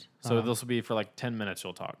list. So this will be for like 10 minutes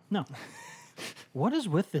you'll talk. No. What is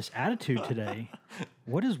with this attitude today?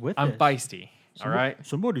 What is with I'm this? feisty. All right.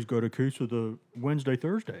 Somebody's got a case of the Wednesday,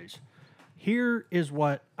 Thursdays. Here is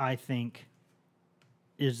what I think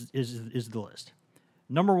is the list.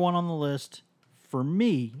 Number one on the list for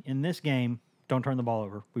me in this game, don't turn the ball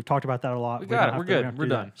over. We've talked about that a lot. We got it. don't We're have to- we good. don't have to We're do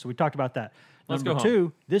that. done. So we talked about that. Let's Number go home.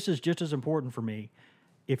 two, this is just as important for me.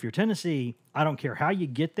 If you're Tennessee, I don't care how you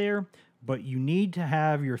get there, but you need to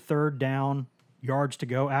have your third down yards to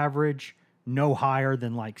go average no higher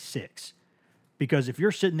than like 6. Because if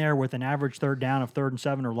you're sitting there with an average third down of 3rd and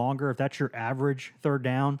 7 or longer, if that's your average third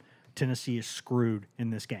down, Tennessee is screwed in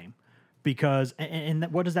this game. Because, and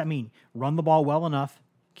what does that mean? Run the ball well enough,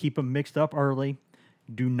 keep them mixed up early,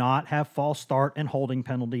 do not have false start and holding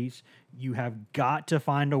penalties. You have got to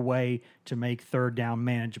find a way to make third down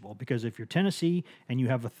manageable, because if you're Tennessee and you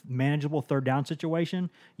have a manageable third down situation,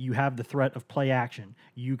 you have the threat of play action.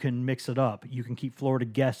 You can mix it up. You can keep Florida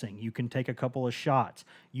guessing. You can take a couple of shots.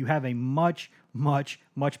 You have a much, much,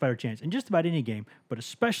 much better chance in just about any game, but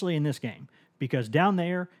especially in this game. Because down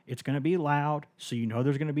there, it's going to be loud, so you know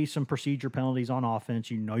there's going to be some procedure penalties on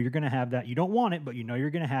offense. You know you're going to have that. You don't want it, but you know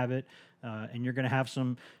you're going to have it. And you're going to have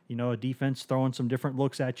some, a defense throwing some different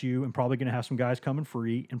looks at you, and probably going to have some guys coming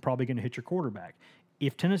free and probably going to hit your quarterback.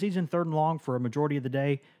 If Tennessee's in 3rd and long for a majority of the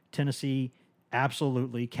day, Tennessee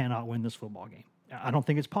absolutely cannot win this football game. I don't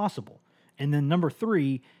think it's possible. And then number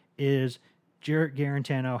 3 is Jarrett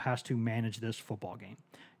Garantano has to manage this football game.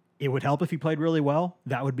 It would help if he played really well.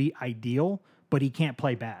 That would be ideal, but he can't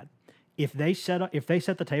play bad. If they set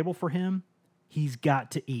the table for him, he's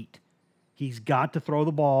got to eat. He's got to throw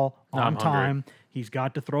the ball on time. He's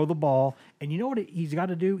got to throw the ball. And you know what he's got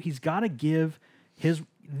to do? He's got to give his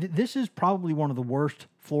this is probably one of the worst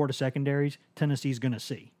Florida secondaries Tennessee's going to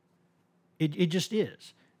see. It just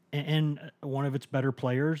is. And one of its better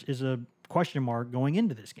players is a question mark going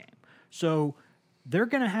into this game. So they're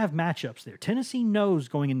going to have matchups there. Tennessee knows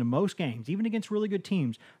going into most games, even against really good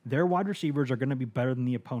teams, their wide receivers are going to be better than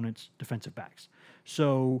the opponent's defensive backs.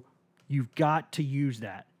 So you've got to use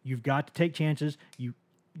that. You've got to take chances.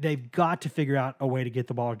 They've got to figure out a way to get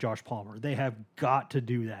the ball to Josh Palmer. They have got to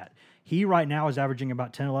do that. He right now is averaging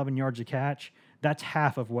about 10, 11 yards a catch. That's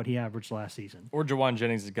half of what he averaged last season. Or Jawan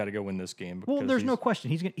Jennings has got to go win this game. Well, there's no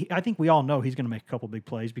question. I think we all know he's going to make a couple big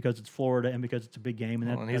plays because it's Florida and because it's a big game, and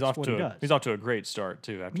that's what he does. He's off to a great start,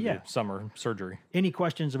 too, after the summer surgery. Any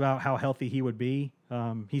questions about how healthy he would be?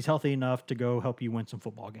 He's healthy enough to go help you win some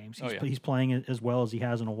football games. He's playing as well as he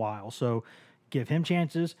has in a while. So give him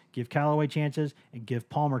chances, give Callaway chances, and give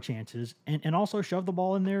Palmer chances, and also shove the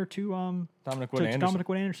ball in there to Dominic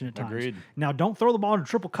Wood-Anderson at times. Agreed. Now, don't throw the ball into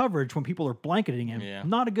triple coverage when people are blanketing him. Yeah.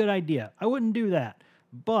 Not a good idea. I wouldn't do that.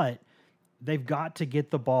 But they've got to get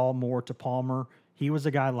the ball more to Palmer. He was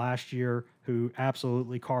a guy last year who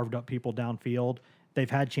absolutely carved up people downfield. They've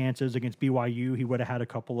had chances against BYU. He would have had a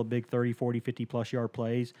couple of big 30, 40, 50-plus yard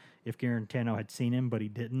plays if Garantano had seen him, but he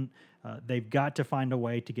didn't. They've got to find a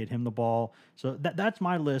way to get him the ball. So that's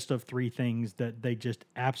my list of 3 things that they just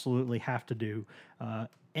absolutely have to do.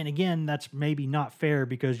 And again, that's maybe not fair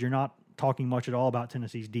because you're not talking much at all about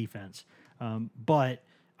Tennessee's defense. But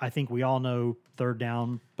I think we all know third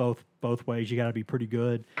down both ways. You got to be pretty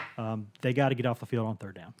good. They got to get off the field on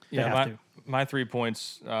third down. They have to. My 3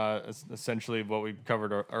 points, essentially what we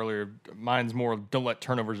covered earlier. Mine's more don't let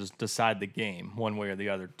turnovers decide the game one way or the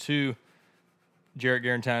other. 2, Jarrett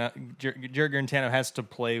Garantano has to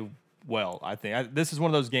play well. I think this is one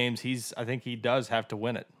of those games. I think he does have to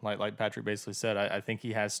win it. Like Patrick basically said, I think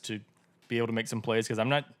he has to be able to make some plays because I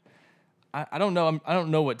don't know. I don't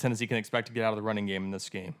know what Tennessee can expect to get out of the running game in this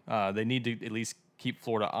game. They need to at least keep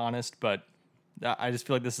Florida honest, but I just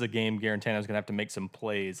feel like this is a game Garantano's going to have to make some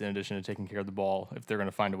plays in addition to taking care of the ball if they're going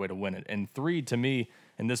to find a way to win it. And 3, to me,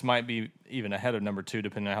 and this might be even ahead of number 2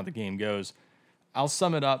 depending on how the game goes, I'll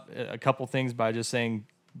sum it up a couple things by just saying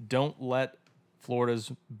don't let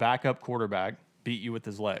Florida's backup quarterback beat you with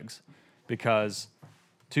his legs, because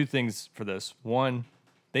 2 things for this. 1,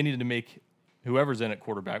 they needed to make whoever's in at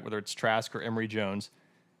quarterback, whether it's Trask or Emory Jones,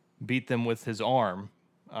 beat them with his arm,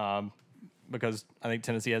 because I think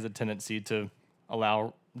Tennessee has a tendency to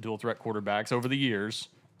allow dual threat quarterbacks over the years,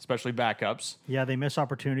 especially backups. Yeah, they miss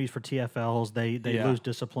opportunities for TFLs. They lose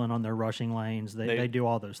discipline on their rushing lanes. They do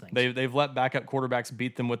all those things. They've let backup quarterbacks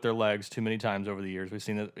beat them with their legs too many times over the years. We've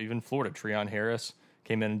seen that even Florida. Treon Harris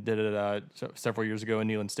came in and did it several years ago in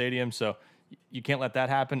Neyland Stadium. So you can't let that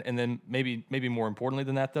happen. And then maybe more importantly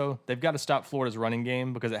than that, though, they've got to stop Florida's running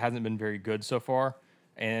game because it hasn't been very good so far.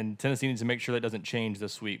 And Tennessee needs to make sure that doesn't change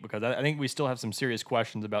this week because I think we still have some serious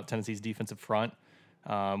questions about Tennessee's defensive front,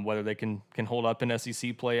 whether they can hold up in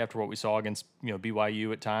SEC play after what we saw against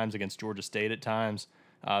BYU at times, against Georgia State at times.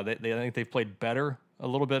 I think they've played better a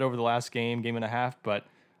little bit over the last game and a half, but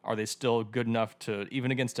are they still good enough to,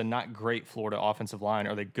 even against a not great Florida offensive line,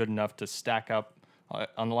 are they good enough to stack up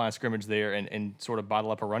on the line of scrimmage there and sort of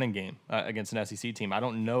bottle up a running game against an SEC team? I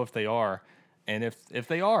don't know if they are. And if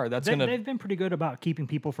they are, that's going to... They've been pretty good about keeping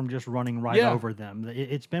people from just running right Yeah. over them.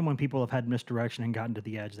 It's been when people have had misdirection and gotten to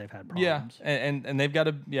the edge, they've had problems. Yeah, and they've got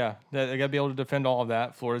to they got to be able to defend all of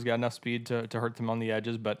that. Florida's got enough speed to hurt them on the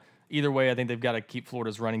edges, but either way, I think they've got to keep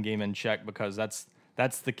Florida's running game in check because that's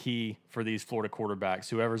the key for these Florida quarterbacks.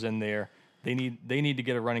 Whoever's in there, they need to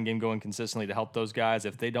get a running game going consistently to help those guys.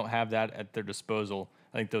 If they don't have that at their disposal,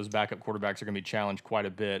 I think those backup quarterbacks are going to be challenged quite a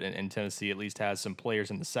bit. And Tennessee at least has some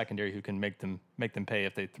players in the secondary who can make them pay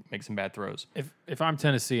if they make some bad throws. If I'm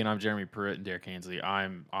Tennessee and I'm Jeremy Pruitt and Derrick Hensley,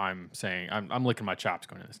 I'm saying I'm licking my chops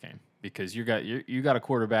going into this game because you got a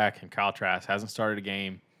quarterback and Kyle Trask hasn't started a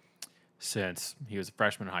game since he was a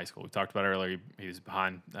freshman in high school. We talked about it earlier. He was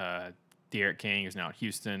behind De'Aaron King, who's now at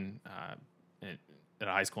Houston at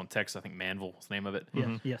a high school in Texas. I think Manville was the name of it.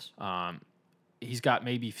 Yeah, yes. He's got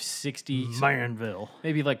maybe 60, Manville.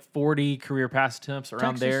 maybe like 40 career pass attempts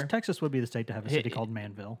around there. Texas would be the state to have a city called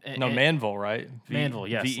Manville. No, Manville, right? Manville,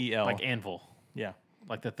 yes. VEL. Like anvil. Yeah.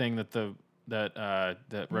 Like the thing that that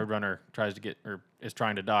Roadrunner tries to get or is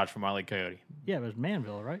trying to dodge from Wile E. Coyote. Yeah, it was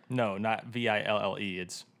Manville, right? No, not VILLE.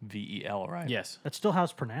 It's VEL, right? Yes. That's still how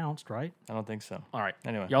it's pronounced, right? I don't think so. All right.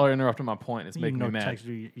 Anyway. Y'all are interrupting my point. It's You making know me mad. Texas,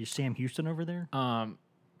 you Sam Houston over there?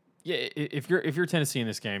 Yeah, if you're Tennessee in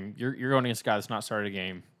this game, you're going against a guy that's not started a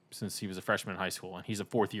game since he was a freshman in high school, and he's a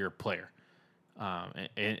fourth-year player.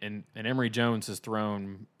 And Emory Jones has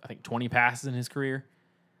thrown, I think, 20 passes in his career.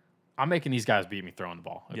 I'm making these guys beat me throwing the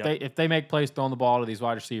ball. If they make plays throwing the ball to these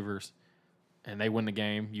wide receivers, and they win the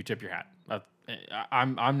game, you tip your hat.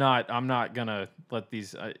 I'm not gonna let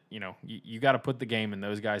these. You got to put the game in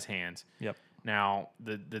those guys' hands. Yep. Now,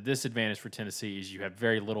 the disadvantage for Tennessee is you have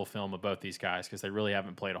very little film of both these guys because they really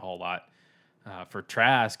haven't played a whole lot. For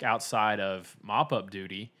Trask, outside of mop-up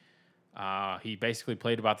duty, he basically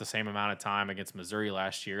played about the same amount of time against Missouri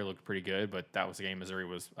last year. Looked pretty good, but that was a game Missouri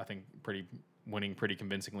was, I think, winning pretty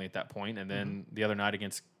convincingly at that point. And then the other night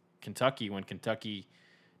against Kentucky, when Kentucky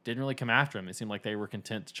didn't really come after him, it seemed like they were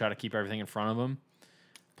content to try to keep everything in front of him.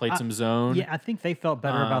 Played some zone. Yeah, I think they felt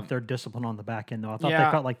better about their discipline on the back end, though. I thought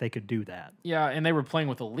they felt like they could do that. Yeah, and they were playing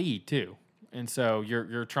with a lead too, and so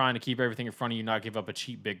you're trying to keep everything in front of you, not give up a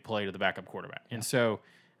cheap big play to the backup quarterback. And so,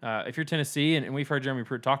 if you're Tennessee, and we've heard Jeremy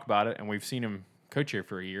Pruitt talk about it, and we've seen him coach here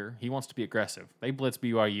for a year, he wants to be aggressive. They blitz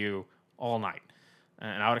BYU all night,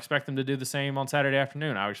 and I would expect them to do the same on Saturday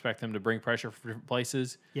afternoon. I would expect them to bring pressure from different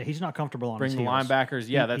places. Yeah, he's not comfortable on Bring his the heels. linebackers.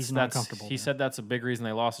 Yeah, he's not comfortable. He said that's a big reason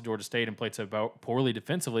they lost to Georgia State and played so poorly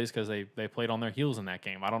defensively is because they played on their heels in that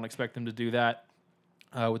game. I don't expect them to do that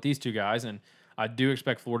with these two guys, and I do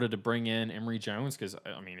expect Florida to bring in Emory Jones because,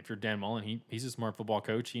 I mean, if you're Dan Mullen, he's a smart football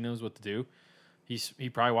coach. He knows what to do. He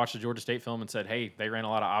probably watched the Georgia State film and said, hey, they ran a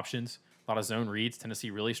lot of options, a lot of zone reads. Tennessee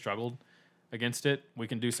really struggled against it. We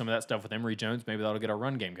can do some of that stuff with Emory Jones. Maybe that'll get our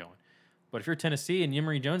run game going. But if you're Tennessee and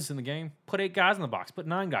Emory Jones is in the game, put 8 guys in the box, put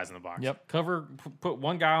 9 guys in the box. Yep. Put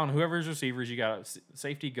one guy on whoever's receivers. You got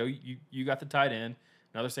safety, go. You got the tight end.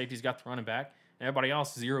 Another safety's got the running back. And everybody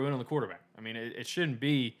else zero in on the quarterback. I mean, it shouldn't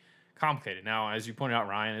be complicated. Now, as you pointed out,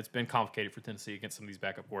 Ryan, it's been complicated for Tennessee against some of these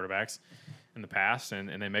backup quarterbacks in the past,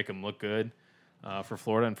 and they make them look good for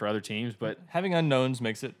Florida and for other teams. But having unknowns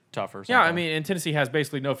makes it tougher. yeah, I sometimes. mean, and Tennessee has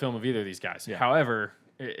basically no film of either of these guys. Yeah. However,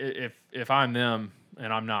 if I'm them,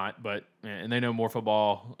 and I'm not, and they know more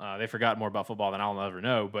football, they forgot more about football than I'll ever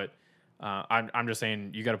know. But I'm just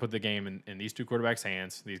saying you got to put the game in these two quarterbacks'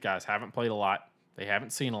 hands. These guys haven't played a lot. They haven't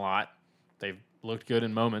seen a lot. They've looked good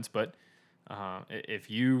in moments, but if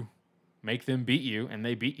you make them beat you and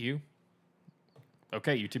they beat you,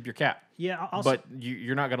 okay, you tip your cap. Yeah, but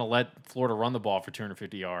you're not going to let Florida run the ball for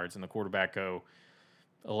 250 yards and the quarterback go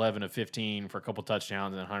 11 of 15 for a couple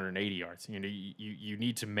touchdowns and 180 yards. You know, you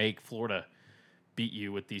need to make Florida beat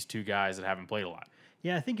you with these two guys that haven't played a lot.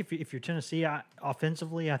 Yeah, I think if you're Tennessee,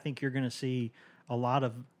 offensively, I think you're going to see a lot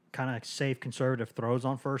of kind of safe, conservative throws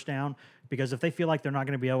on first down because if they feel like they're not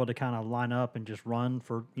going to be able to kind of line up and just run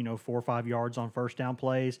for 4 or 5 yards on first down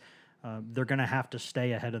plays, they're going to have to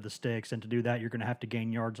stay ahead of the sticks, and to do that, you're going to have to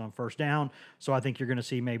gain yards on first down. So I think you're going to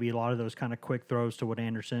see maybe a lot of those kind of quick throws to Wood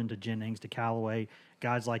Anderson, to Jennings, to Callaway,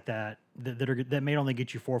 guys like that that may only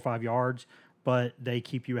get you 4 or 5 yards, but they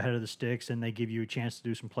keep you ahead of the sticks and they give you a chance to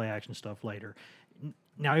do some play action stuff later.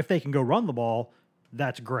 Now, if they can go run the ball,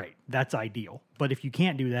 that's great. That's ideal. But if you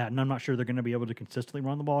can't do that, and I'm not sure they're going to be able to consistently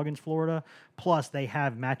run the ball against Florida, plus they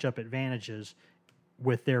have matchup advantages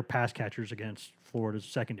with their pass catchers against Florida's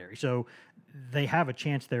secondary. So they have a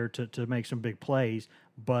chance there to make some big plays,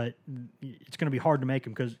 but it's going to be hard to make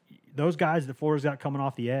them because those guys that Florida's got coming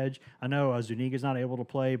off the edge, I know Zuniga's not able to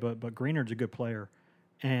play, but Greenard's a good player.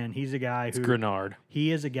 And he's a guy It's who Grenard.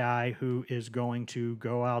 he is a guy who is going to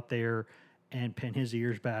go out there and pin his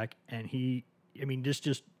ears back. And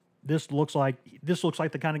this looks like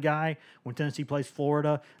the kind of guy when Tennessee plays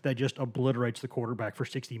Florida that just obliterates the quarterback for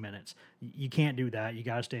 60 minutes. You can't do that. You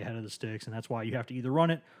got to stay ahead of the sticks, and that's why you have to either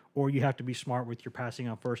run it or you have to be smart with your passing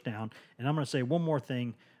on first down. And I'm going to say one more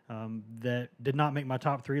thing that did not make my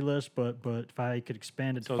top 3 list, but if I could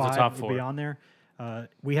expand it to So it's a 5, top it would be 4. on there.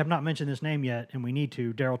 We have not mentioned this name yet, and we need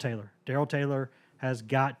to. Darrell Taylor. Darrell Taylor has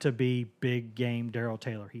got to be big game Darrell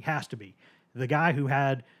Taylor. He has to be. The guy who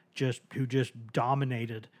just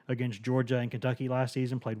dominated against Georgia and Kentucky last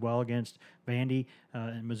season, played well against Vandy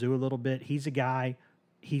and Mizzou a little bit. He's a guy,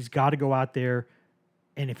 he's got to go out there,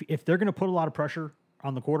 and if they're going to put a lot of pressure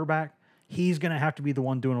on the quarterback, he's going to have to be the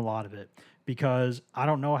one doing a lot of it because I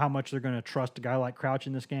don't know how much they're going to trust a guy like Crouch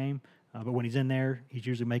in this game. But when he's in there, he's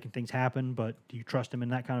usually making things happen. But do you trust him in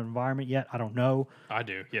that kind of environment yet? I don't know. I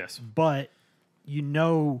do, yes. But you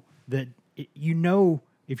know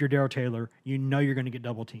if you're Darrell Taylor, you know you're going to get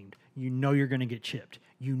double teamed. You know you're going to get chipped.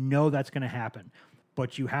 You know that's going to happen.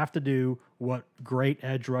 But you have to do what great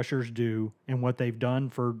edge rushers do and what they've done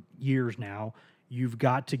for years now. You've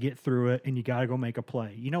got to get through it, and you got to go make a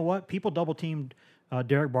play. You know what? People double teamed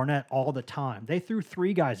Derek Barnett all the time. They threw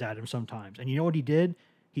 3 guys at him sometimes. And you know what he did?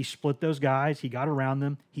 He split those guys. He got around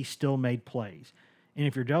them. He still made plays. And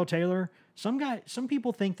if you're Darrell Taylor, some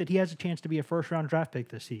people think that he has a chance to be a first-round draft pick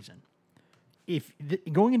this season.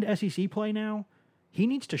 Going into SEC play now, he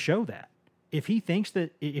needs to show that. If he thinks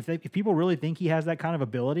that if people really think he has that kind of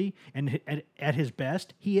ability and at his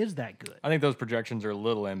best, he is that good. I think those projections are a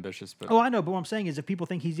little ambitious, but Oh, I know, but what I'm saying is if people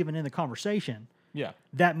think he's even in the conversation, yeah.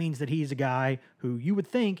 that means that he's a guy who you would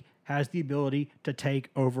think has the ability to take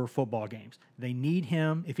over football games. They need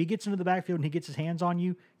him. If he gets into the backfield and he gets his hands on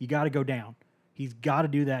you, you got to go down. He's got to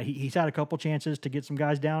do that. He's had a couple chances to get some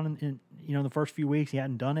guys down in the first few weeks. He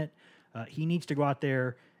hadn't done it. He needs to go out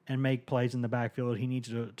there and make plays in the backfield. He needs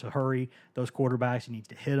to hurry those quarterbacks. He needs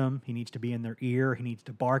to hit them. He needs to be in their ear. He needs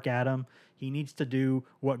to bark at them. He needs to do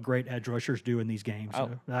what great edge rushers do in these games.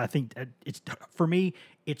 So I think for me,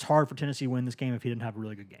 it's hard for Tennessee to win this game if he didn't have a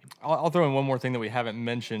really good game. I'll throw in one more thing that we haven't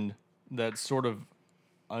mentioned that's sort of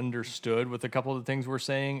understood with a couple of the things we're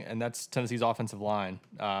saying, and that's Tennessee's offensive line.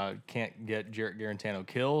 Can't get Jarrett Garantano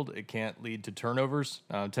killed. It can't lead to turnovers.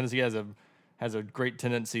 Tennessee has a great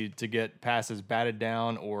tendency to get passes batted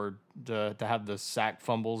down or to have the sack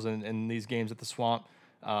fumbles in these games at the Swamp.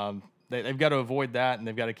 They've got to avoid that, and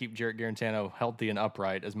they've got to keep Jarrett Garantano healthy and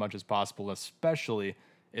upright as much as possible, especially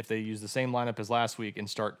if they use the same lineup as last week and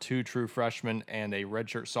start 2 true freshmen and a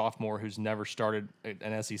redshirt sophomore who's never started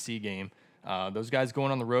an SEC game. Those guys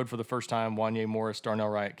going on the road for the first time, Wanye Morris, Darnell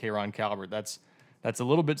Wright, Kayron Calvert, that's a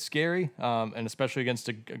little bit scary, and especially against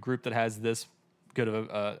a group that has this good of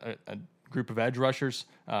a group of edge rushers.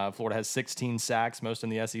 Florida has 16 sacks, most in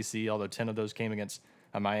the SEC, although 10 of those came against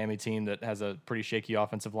a Miami team that has a pretty shaky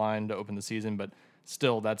offensive line to open the season. But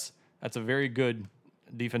still, that's a very good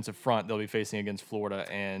defensive front they'll be facing against Florida,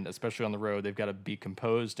 and especially on the road, they've got to be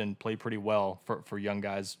composed and play pretty well for young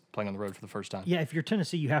guys playing on the road for the first time. Yeah, if you're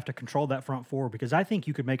Tennessee, you have to control that front 4 because I think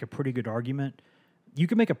you could make a pretty good argument. You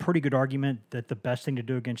could make a pretty good argument that the best thing to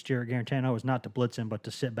do against Jarrett Garantano is not to blitz him, but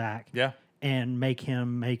to sit back. Yeah. And make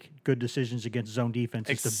him make good decisions against zone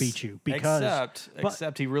defenses to beat you. Because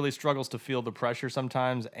except he really struggles to feel the pressure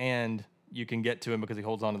sometimes, and you can get to him because he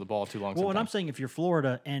holds on to the ball too long. Well, and I'm sometimes. saying if you're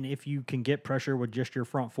Florida and if you can get pressure with just your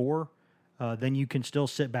front 4, then you can still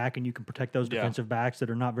sit back and you can protect those defensive backs that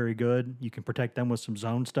are not very good. You can protect them with some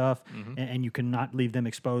zone stuff, and you can not leave them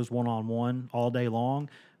exposed one-on-one all day long.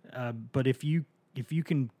 But if you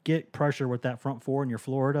can get pressure with that front 4 and you're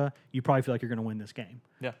Florida, you probably feel like you're going to win this game.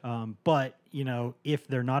 Yeah. But, if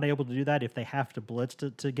they're not able to do that, if they have to blitz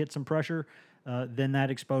to get some pressure, then that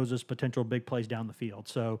exposes potential big plays down the field.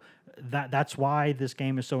 So that's why this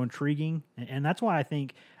game is so intriguing. And that's why I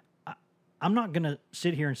think I'm not going to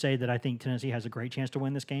sit here and say that I think Tennessee has a great chance to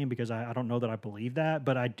win this game because I don't know that I believe that.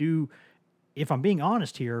 But I do, if I'm being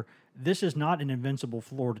honest here, this is not an invincible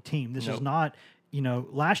Florida team. This is not,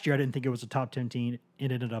 last year I didn't think it was a top 10 team.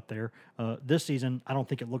 It ended up there. This season, I don't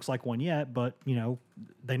think it looks like one yet, but,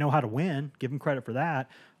 they know how to win. Give them credit for that.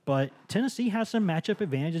 But Tennessee has some matchup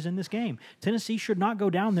advantages in this game. Tennessee should not go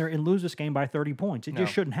down there and lose this game by 30 points. It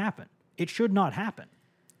just shouldn't happen. It should not happen.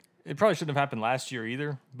 It probably shouldn't have happened last year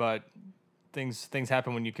either, but things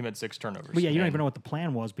happen when you commit 6 turnovers. But yeah, you don't And- even know what the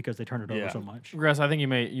plan was because they turned it over Yeah. so much. Russ, I think you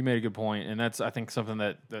made a good point, and that's I think something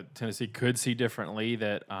that Tennessee could see differently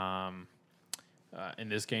that in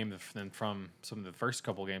this game than from some of the first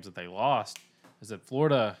couple games that they lost is that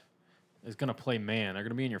Florida is going to play man. They're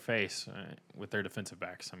going to be in your face with their defensive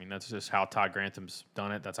backs. I mean, that's just how Todd Grantham's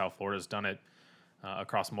done it. That's how Florida's done it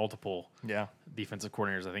across multiple Yeah. defensive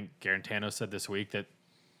coordinators. I think Garantano said this week that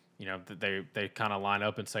that they kind of line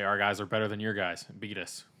up and say our guys are better than your guys, beat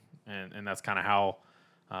us, and that's kind of how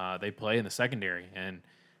they play in the secondary. And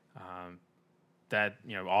that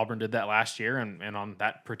Auburn did that last year, and on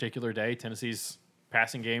that particular day, Tennessee's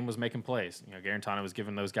passing game was making plays. Garantano was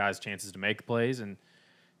giving those guys chances to make plays, and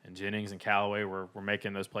Jennings and Callaway were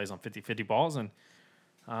making those plays on 50-50 balls, and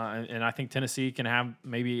I think Tennessee can have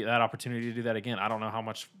maybe that opportunity to do that again. I don't know how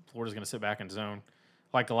much Florida's going to sit back in zone.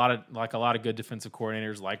 Like a lot of good defensive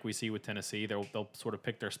coordinators, like we see with Tennessee, they'll sort of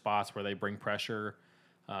pick their spots where they bring pressure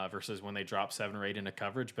versus when they drop 7 or 8 into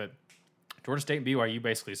coverage. But Georgia State and BYU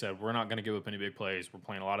basically said we're not going to give up any big plays. We're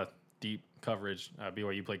playing a lot of deep coverage.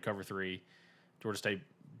 BYU played cover 3. Georgia State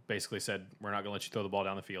basically said we're not going to let you throw the ball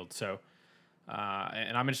down the field. So,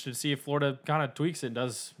 and I'm interested to see if Florida kind of tweaks it and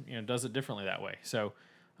does it differently that way. So.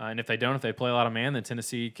 And if they play a lot of man, then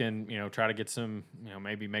Tennessee can, try to get some,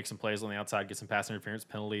 maybe make some plays on the outside, get some pass interference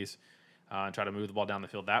penalties, and try to move the ball down the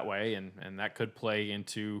field that way. And that could play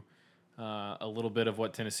into a little bit of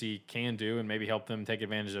what Tennessee can do and maybe help them take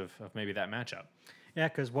advantage of maybe that matchup. Yeah,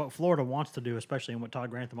 because what Florida wants to do, especially and what Todd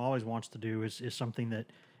Grantham always wants to do, is something that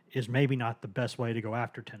is maybe not the best way to go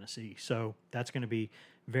after Tennessee. So that's going to be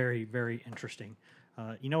very, very interesting.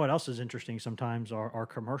 You know what else is interesting sometimes are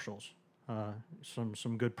commercials.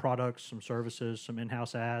 Some good products, some services, some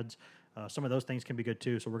in-house ads. Some of those things can be good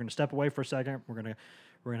too. So we're going to step away for a second. We're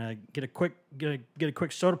gonna get a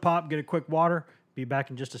quick soda pop, get a quick water. Be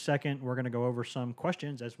back in just a second. We're going to go over some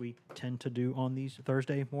questions as we tend to do on these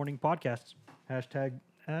Thursday morning podcasts. Hashtag.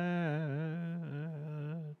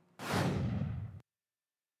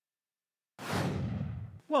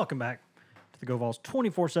 Welcome back to the Go Vols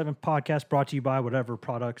 24/7 podcast, brought to you by whatever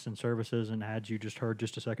products and services and ads you just heard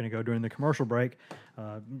just a second ago during the commercial break.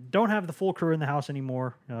 Don't have the full crew in the house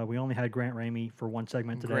anymore. We only had Grant Ramey for one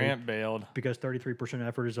segment today. Grant bailed. Because 33%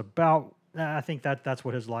 effort is about, I think that's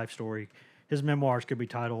what his life story, his memoirs could be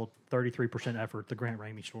titled 33% effort, the Grant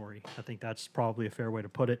Ramey story. I think that's probably a fair way to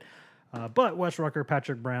put it. But Wes Rucker,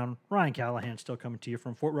 Patrick Brown, Ryan Callahan still coming to you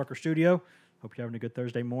from Fort Rucker Studio. Hope you're having a good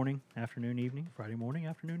Thursday morning, afternoon, evening, Friday morning,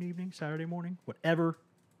 afternoon, evening, Saturday morning, whatever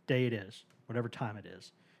day it is, whatever time it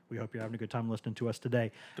is. We hope you're having a good time listening to us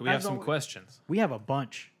today. Do we have As some always, questions? We have a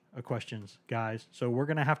bunch of questions, guys. So we're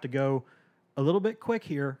going to have to go a little bit quick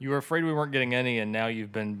here. You were afraid we weren't getting any, and now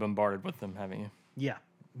you've been bombarded with them, haven't you? Yeah,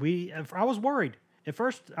 I was worried. At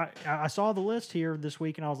first, I saw the list here this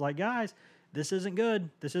week, and I was like, guys, this isn't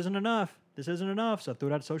good. This isn't enough. This isn't enough. So I threw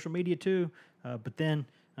it out to social media too. But then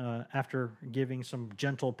after giving some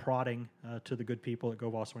gentle prodding to the good people at Go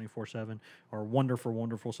Vols 24/7, our wonderful,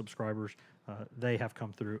 wonderful subscribers, they have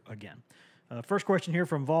come through again. First question here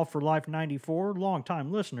from Vol for Life 94,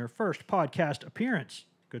 longtime listener, first podcast appearance.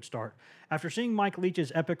 Good start. After seeing Mike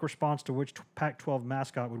Leach's epic response to which Pac-12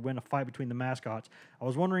 mascot would win a fight between the mascots, I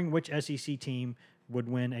was wondering which SEC team would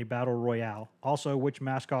win a battle royale. Also, which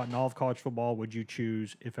mascot in all of college football would you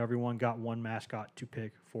choose if everyone got one mascot to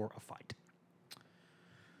pick for a fight?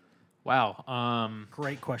 Wow.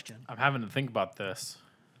 Great question. I'm having to think about this.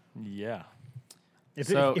 Yeah.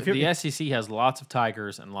 The SEC has lots of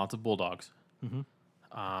tigers and lots of bulldogs.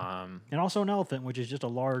 and also an elephant, which is just a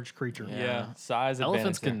large creature. Yeah. Size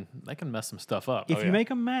Elephants advantage can mess some stuff up. If Oh, you yeah. make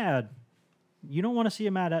them mad, you don't want to see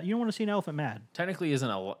you don't want to see an elephant mad. Technically, isn't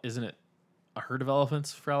it a herd of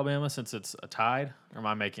elephants for Alabama since it's a tide? Or am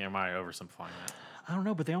I oversimplifying that? I don't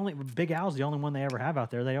know, but Big Al's the only one they ever have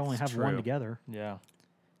out there. They only have one true. together, Yeah.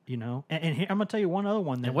 you know. And here, I'm gonna tell you one other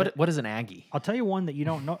one. And what is an Aggie? I'll tell you one that you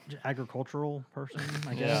don't know. Agricultural person,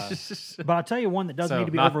 I Yeah. guess. But I'll tell you one that doesn't need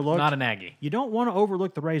to be not, overlooked. Not an Aggie. You don't want to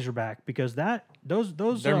overlook the Razorback because those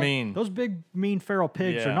They're mean. Those big mean feral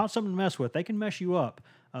pigs are Yeah. not something to mess with. They can mess you up.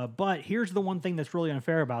 But here's the one thing that's really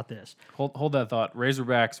unfair about this. Hold that thought.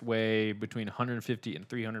 Razorbacks weigh between 150 and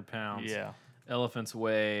 300 pounds. Yeah. Elephants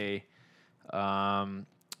weigh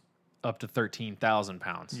up to 13,000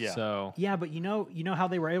 pounds. Yeah. So Yeah, but you know how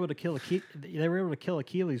they were able to kill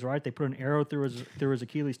Achilles, right? They put an arrow through his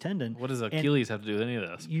Achilles tendon. what does And Achilles have to do with any of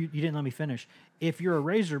this? You didn't let me finish. If you're a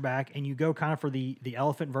Razorback and you go kind of for the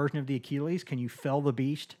elephant version of the Achilles, can you fell the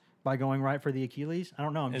beast by going right for the Achilles? I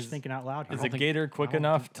don't know. I'm just Is- thinking out loud. here. Is a gator quick I don't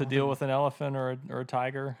enough think- I to don't deal think- with an elephant or a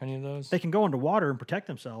tiger? Any of those? They can go underwater and protect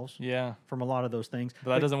themselves Yeah, from a lot of those things.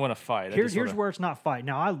 but that doesn't want to fight. That Here's just sorta- where it's not fight.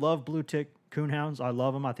 Now, I love blue tick coonhounds. I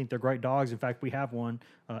love them. I think they're great dogs. In fact, we have one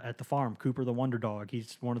at the farm, Cooper the Wonder Dog.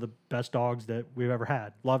 He's one of the best dogs that we've ever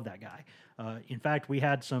had. Love that guy. In fact, we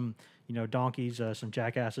had some, donkeys, some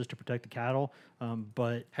jackasses to protect the cattle.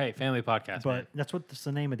 But Hey, family podcast. man. that's that's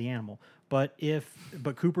the name of the animal. But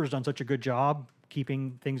Cooper's done such a good job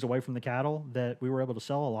keeping things away from the cattle that we were able to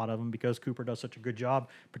sell a lot of them because Cooper does such a good job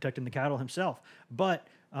protecting the cattle himself. But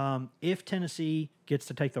if Tennessee gets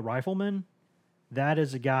to take the rifleman, that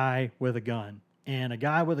is a guy with a gun. And a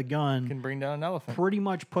guy with a gun can bring down an elephant. pretty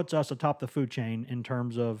much puts us atop the food chain in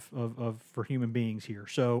terms of for human beings here.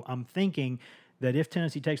 So I'm thinking that if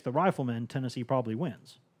Tennessee takes the rifleman, Tennessee probably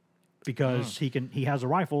wins because he has a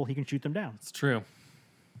rifle, he can shoot them down. It's true.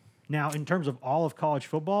 Now, in terms of all of college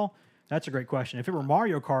football, that's a great question. If it were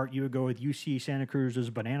Mario Kart, you would go with UC Santa Cruz's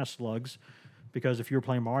Banana Slugs, because if you're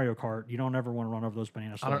playing Mario Kart, you don't ever want to run over those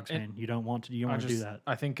banana slugs, man. You don't want to. You don't want to do that.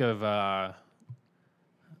 I think of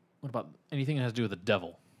what about anything that has to do with the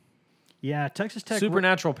devil? Yeah, Texas Tech.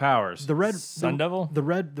 Supernatural powers. The red Sun Devil? The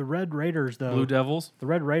red Raiders though. Blue devils. The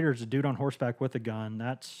Red Raiders, a dude on horseback with a gun.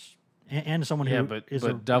 That's and someone Yeah, who but is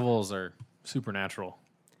devils are supernatural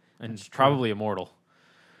and probably immortal.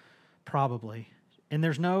 probably. And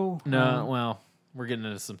there's no. No, well, we're getting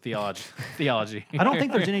into some theology. I don't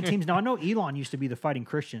think there's any teams now. I know Elon used to be the Fighting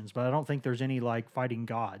Christians, but I don't think there's any like fighting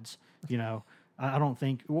gods. I don't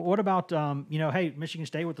think. What about hey, Michigan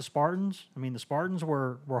State with the Spartans? I mean, the Spartans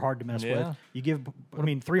were hard to mess Yeah. with. You give,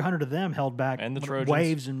 300 of them held back And the Trojans.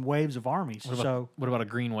 waves and waves of armies. So, What about a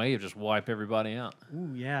green wave? Just wipe everybody out.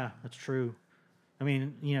 ooh, yeah, that's true. I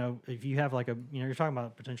mean, if you have like you're talking about a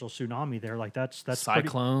potential tsunami there, like that's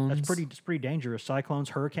Cyclones. It's pretty dangerous. Cyclones,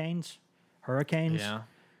 hurricanes. Yeah.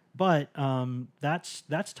 But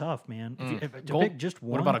that's tough, man. To pick just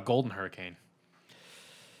one. What about a golden hurricane?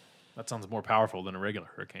 That sounds more powerful than a regular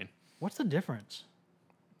hurricane. What's the difference?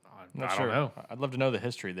 I'm I not don't sure. know. I'd love to know the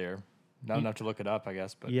history there. Not enough to look it up, I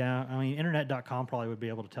guess. But Yeah, I mean, internet.com probably would be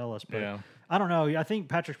able to tell us. But Yeah. I don't know. I think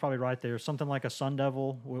Patrick's probably right there. Something like a Sun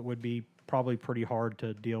Devil would be probably pretty hard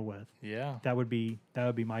to deal with. yeah, That would be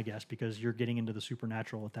my guess because you're getting into the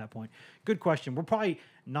supernatural at that point. Good question. We'll probably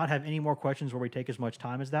not have any more questions where we take as much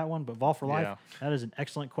time as that one. But Vol for Life, Yeah. that is an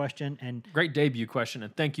excellent question. And Great debut question,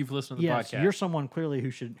 and thank you for listening to the yes, podcast. you're someone clearly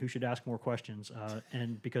who should ask more questions.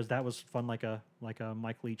 And because that was fun, like a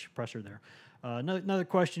Mike Leach presser there. Another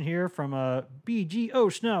question here from BGO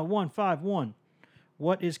Snow 151.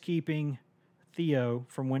 What is keeping Theo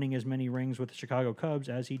from winning as many rings with the Chicago Cubs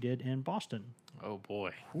as he did in Boston? Oh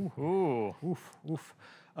boy. ooh, Oof.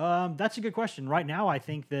 That's a good question. Right now, I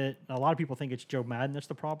think that a lot of people think it's Joe Madden that's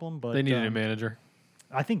the problem, but They needed a manager.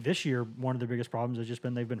 I think this year one of the biggest problems has just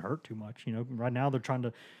been they've been hurt too much. Right now they're trying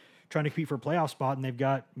to compete for a playoff spot, and they've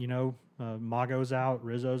got Mago's out,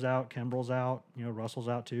 Rizzo's out, Kimbrel's out, Russell's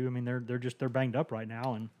out too. I mean they're banged up right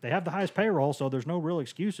now, and they have the highest payroll, so there's no real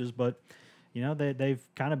excuses. But they've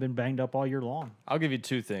kind of been banged up all year long. I'll give you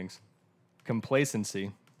two things: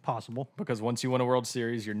 complacency, Possible. because once you win a World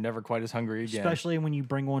Series, you're never quite as hungry again. Especially when you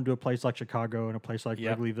bring one to a place like Chicago and a place like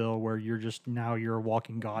Yep. Wrigleyville, where you're a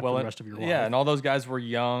walking god for the rest of your life. Yeah, and all those guys were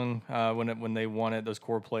young when they won it. Those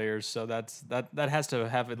core players, so that has to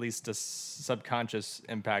have at least a subconscious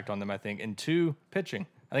impact on them, I think. And two, pitching.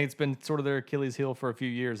 I think it's been sort of their Achilles heel for a few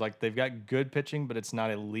years. Like they've got good pitching, but it's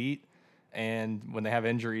not elite. And when they have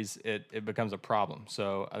injuries, it becomes a problem.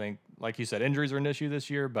 So I think, like you said, injuries are an issue this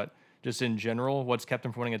year, but just in general, what's kept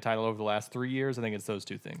them from winning a title over the last 3 years, I think it's those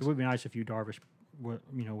two things. It would be nice if Darvish would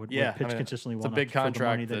Yeah, pitch I mean, consistently it's well a big enough for the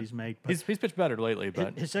contract money that he's made. But He's pitched better lately,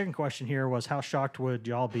 but his second question here was, how shocked would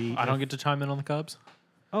y'all be? I don't get to chime in on the Cubs.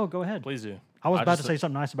 Oh, go ahead. please do. I was I about just- to say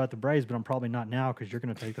something nice about the Braves, but I'm probably not now because you're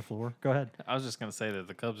going to take the floor. Go ahead. I was just going to say that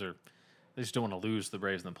the Cubs they just don't want to lose to the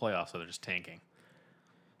Braves in the playoffs, so they're just tanking.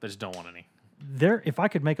 They just don't want any. If I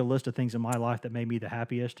could make a list of things in my life that made me the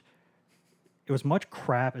happiest, it was much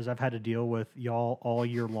crap as I've had to deal with y'all all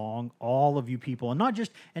year long, all of you people, and not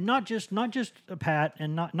just Pat,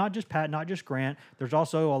 and not just Pat, not just Grant. There's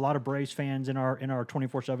also a lot of Braves fans in our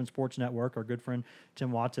 24/7 Sports Network. Our good friend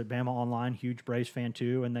Tim Watts at Bama Online, huge Braves fan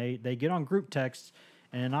too, and they get on group texts,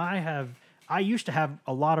 and I used to have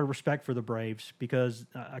a lot of respect for the Braves because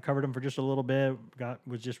I covered them for just a little bit.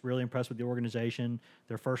 Was just really impressed with the organization.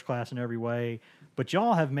 They're first class in every way. But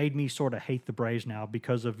y'all have made me sort of hate the Braves now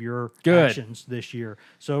because of your Good. actions this year.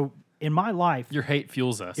 So in my life, Your hate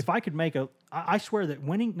fuels us. if I could make I swear that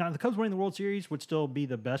the Cubs winning the World Series would still be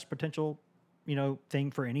the best potential,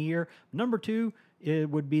 thing for any year. Number two it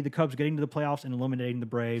would be the Cubs getting to the playoffs and eliminating the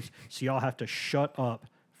Braves. So y'all have to shut up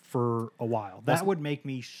for a while. That would make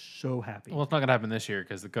me so happy. Well, it's not going to happen this year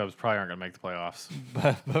because the Cubs probably aren't going to make the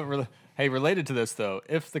playoffs. Hey, related to this though,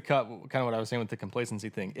 if the Cup, kind of what I was saying with the complacency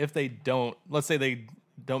thing, if they don't, let's say they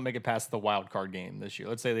don't make it past the wild card game this year.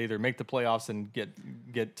 Let's say they either make the playoffs and get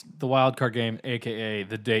The wild card game, aka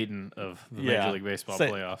the Dayton of the Major League Baseball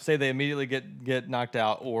playoffs. Say they immediately get knocked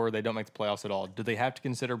out, or they don't make the playoffs at all. Do they have to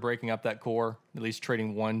consider breaking up that core, at least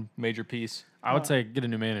trading one major piece? I would say get a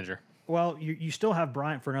new manager. Well, you still have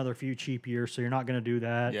Bryant for another few cheap years, so you're not going to do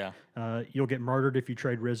that. Yeah. You'll get murdered if you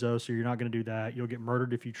trade Rizzo, so you're not going to do that. You'll get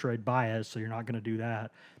murdered if you trade Baez, so you're not going to do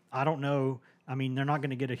that. I don't know. I mean, they're not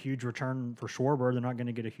going to get a huge return for Schwarber. They're not going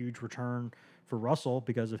to get a huge return for Russell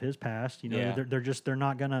because of his past. You know, Yeah. they're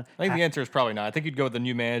not going to. I think the answer is probably not. I think you'd go with the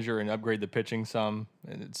new manager and upgrade the pitching some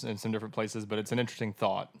in some different places, but it's an interesting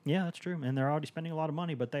thought. Yeah, that's true. And they're already spending a lot of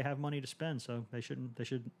money, but they have money to spend, so they shouldn't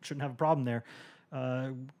have a problem there.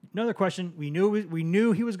 Another question. We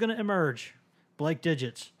knew he was going to emerge. Blake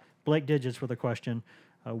Digits with a question.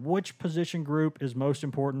 Which position group is most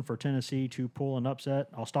important for Tennessee to pull an upset?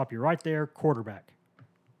 I'll stop you right there. Quarterback.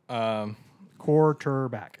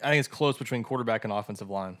 Quarterback. I think it's close between quarterback and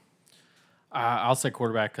offensive line. I'll say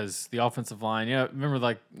quarterback because the offensive line. Yeah, remember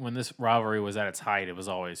like when this rivalry was at its height, it was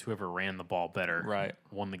always whoever ran the ball better Right.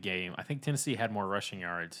 won the game. I think Tennessee had more rushing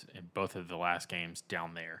yards in both of the last games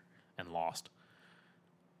down there and lost.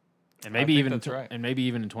 And maybe think even that's right. and maybe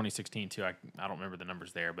even in 2016 too. I don't remember the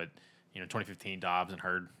numbers there, but 2015 Dobbs and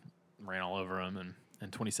Hurd ran all over him, and in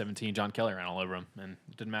 2017 John Kelly ran all over him, and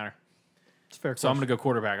it didn't matter. It's fair. So I'm going to go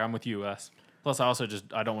quarterback. I'm with you, Wes. Plus, I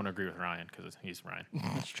don't want to agree with Ryan because he's Ryan.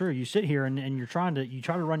 That's true. You sit here and you try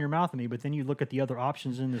to run your mouth at me, but then you look at the other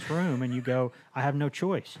options in this room and you go, I have no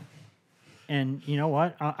choice. And you know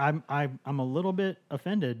what? I'm a little bit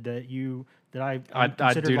offended that I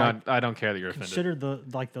don't care that you're offended. considered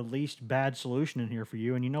the least bad solution in here for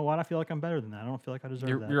you. And you know what? I feel like I'm better than that. I don't feel like I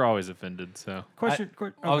deserve that. You're always offended. So Question.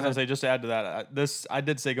 I was going to say, just to add to that, I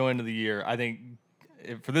did say going into the year, I think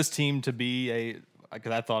for this team to be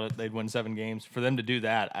because I thought they'd win 7 games. For them to do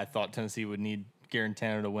that, I thought Tennessee would need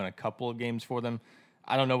Garantano to win a couple of games for them.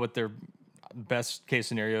 I don't know what their best case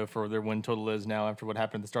scenario for their win total is now after what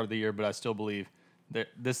happened at the start of the year, but I still believe that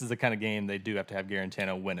this is the kind of game they do have to have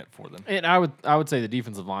Garantano win it for them. and I would say the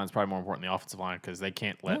defensive line is probably more important than the offensive line because they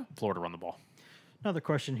can't let Florida run the ball. Another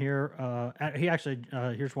question here.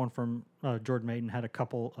 Here's one from Jordan Maiden. Had a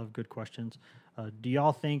couple of good questions. Do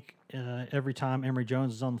y'all think every time Emory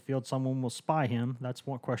Jones is on the field, someone will spy him? That's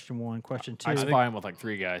question one. Question two. I spy him with like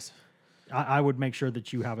 3 guys. I would make sure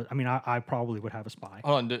that you have it. I mean, I probably would have a spy.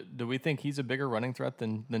 Hold on, do we think he's a bigger running threat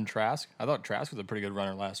than Trask? I thought Trask was a pretty good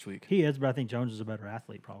runner last week. He is, but I think Jones is a better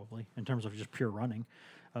athlete probably in terms of just pure running.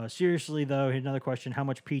 Seriously, though, here's another question. How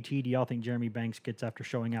much PT do y'all think Jeremy Banks gets after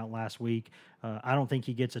showing out last week? I don't think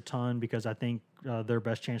he gets a ton because I think their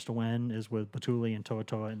best chance to win is with Batuli and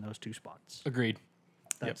To'oTo'o in those 2 spots. Agreed.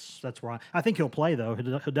 That's where I think he'll play, though.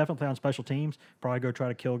 He'll definitely play on special teams. Probably go try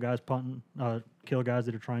to kill guys punting, kill guys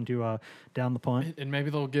that are trying to down the punt. And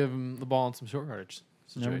maybe they'll give him the ball in some short yardage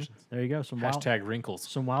situations. There you go. Hashtag wrinkles.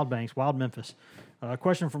 Some Wild Banks, Wild Memphis.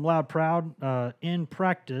 Question from Loud Proud. In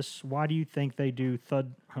practice, why do you think they do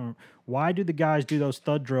thud? Why do the guys do those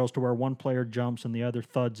thud drills to where one player jumps and the other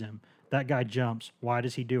thuds him? That guy jumps. Why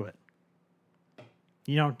does he do it?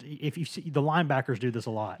 If you see the linebackers do this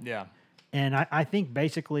a lot. Yeah. And I think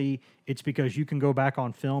basically it's because you can go back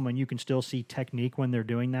on film and you can still see technique when they're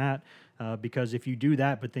doing that. Because if you do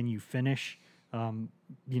that, but then you finish,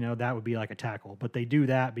 that would be like a tackle. But they do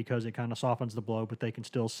that because it kind of softens the blow, but they can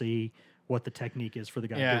still see what the technique is for the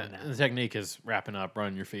guy doing that. The technique is wrapping up,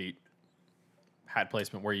 running your feet, hat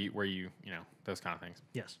placement, where you those kind of things.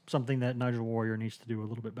 Yes, something that Nigel Warrior needs to do a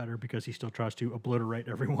little bit better because he still tries to obliterate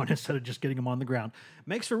everyone instead of just getting them on the ground.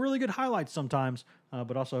 Makes for really good highlights sometimes,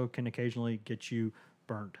 but also can occasionally get you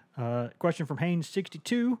burned. Question from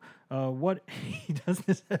Haynes62. What he does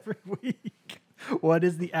this every week. What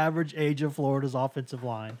is the average age of Florida's offensive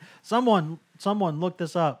line? Someone look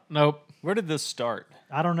this up. Nope. Where did this start?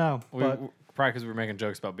 I don't know. But Probably because we were making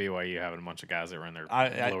jokes about BYU having a bunch of guys that were in their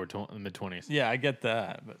mid-20s. Yeah, I get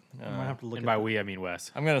that, but I might have to look And at by we, I mean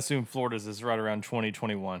Wes. I'm going to assume Florida's is right around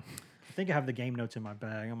 2021. I think I have the game notes in my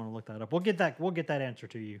bag. I'm going to look that up. We'll get that answer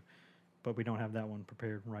to you, but we don't have that one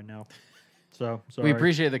prepared right now. So We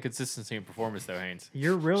appreciate the consistency and performance, though, Haynes.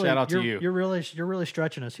 You're really Shout out to you. You're really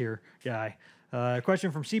stretching us here, guy.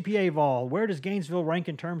 Question from CPA Vol. Where does Gainesville rank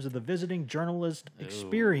in terms of the visiting journalist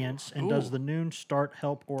experience, and does the noon start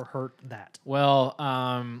help or hurt that? Well,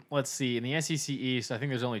 let's see. In the SEC East, I think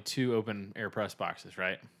there's only 2 open air press boxes,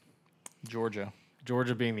 right? Georgia.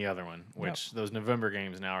 Georgia being the other one, which those November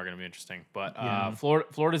games now are going to be interesting. But Yeah.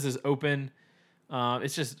 Florida's is open.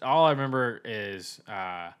 It's just all I remember is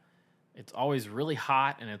it's always really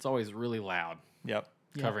hot and it's always really loud Yep.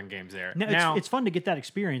 covering games there. No, Now, it's fun to get that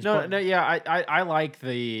experience. no, but no, yeah, I like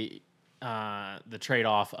the trade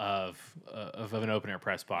off of an open air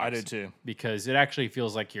press box. I do too. because it actually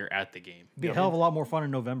feels like you're at the game. it'd be a hell of a lot more fun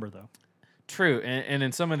in November, though. True, and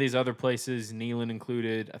in some of these other places, Neyland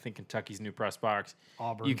included, I think Kentucky's new press box,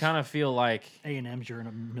 Auburn's, you kind of feel like A&M's, you're in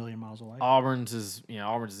a million miles away. Auburn's is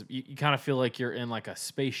you kind of feel like you're in like a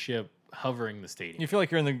spaceship hovering the stadium. You feel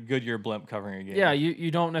like you're in the Goodyear blimp covering a game. Yeah,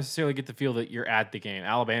 you don't necessarily get the feel that you're at the game.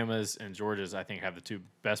 Alabama's and Georgia's, I think, have the two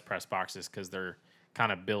best press boxes because they're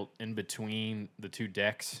kind of built in between the two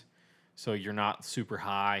decks, so you're not super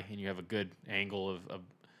high and you have a good angle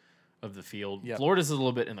of the field. Yep. Florida's is a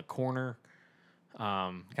little bit in the corner.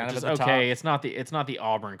 Kind Which of is at the okay. top. It's not the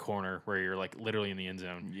Auburn corner where you're like literally in the end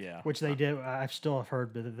zone. Yeah. Which they did. I've still have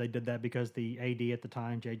heard that they did that because the AD at the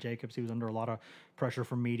time, Jay Jacobs, he was under a lot of pressure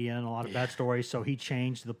from media and a lot of bad stories. So he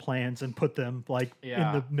changed the plans and put them like in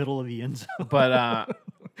Yeah. the middle of the end zone, But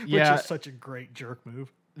which yeah, is such a great jerk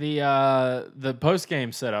move. the post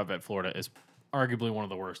game setup at Florida is arguably one of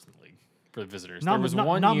the worst in the league for the visitors. There was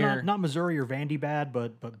one year. not Missouri or Vandy bad,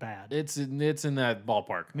 but bad. It's in that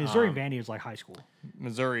ballpark. Missouri and Vandy is like high school.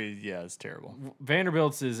 Missouri, yeah, it's terrible.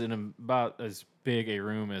 Vanderbilt's is in about as big a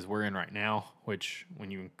room as we're in right now. Which, when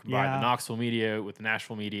you combine Yeah. the Knoxville media with the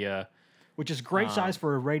Nashville media, Which is great size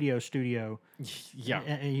for a radio studio. yeah,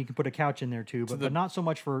 And you can put a couch in there too, but not so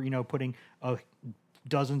much for putting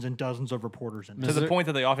dozens and dozens of reporters in. To the point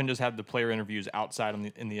that they often just have the player interviews outside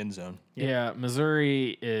in the end zone. yeah.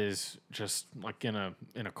 Missouri is just like in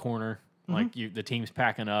a corner. Like the team's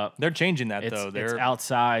packing up. They're changing that It's, though. it's They're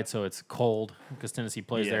it's so it's cold because Tennessee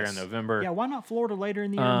plays there in Yes. November. Yeah, why not Florida later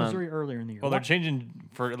in the year, and Missouri earlier in the year? well, they're Why- changing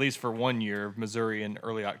for at least for 1 year. Missouri in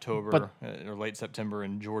early October or late September,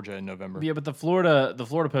 and Georgia in November. Yeah, but the Florida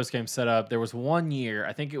post game setup, there was 1 year,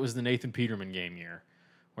 I think it was the Nathan Peterman game year,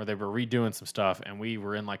 where they were redoing some stuff, and we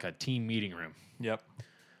were in like a team meeting room. Yep.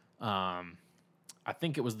 I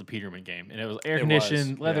think it was the Peterman game, and it was air It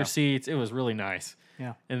conditioned, was, leather yeah. seats. It was really nice.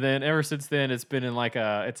 Yeah. And then ever since then, it's been in like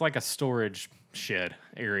a storage shed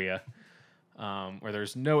area, where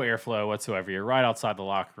there's no airflow whatsoever. You're right outside the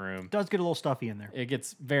locker room. does get a little stuffy in there. It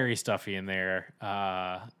gets very stuffy in there,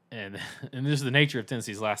 and this is the nature of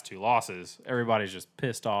Tennessee's last two losses. Everybody's just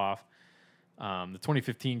pissed off. The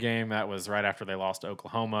 2015 game, that was right after they lost to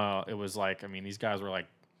Oklahoma. It was like, I mean, these guys were like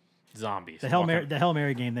zombies. The Hail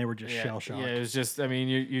Mary game, they were just Yeah, shell shocked. Yeah, it was just. I mean,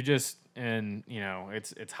 you just, and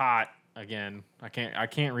it's hot again. I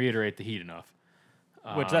can't reiterate the heat enough.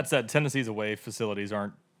 Which that said, Tennessee's away facilities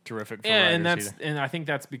aren't terrific for Yeah, riders and either. and I think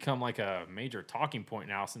that's become like a major talking point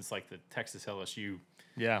now since like the Texas LSU.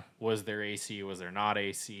 Yeah. Was there AC? Was there not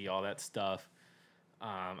AC? All that stuff.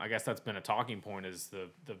 I guess that's been a talking point is the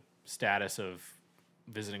status of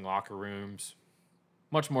visiting locker rooms,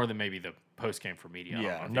 much more than maybe the post game for media. I don't Yeah,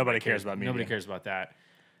 know if nobody anybody cares about Nobody media. cares about that.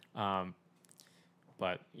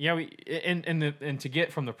 But yeah, and to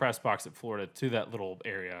get from the press box at Florida to that little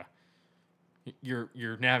area,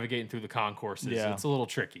 you're navigating through the concourses. Yeah. It's a little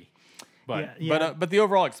tricky. But Yeah. But the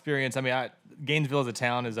overall experience, I mean, Gainesville as a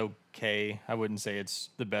town is okay. I wouldn't say it's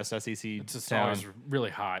the best SEC it's just town. always really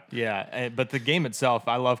hot. Yeah, but the game itself,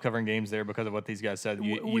 I love covering games there because of what these guys said.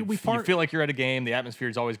 You, We- you, we you park- feel like you're at a game. The atmosphere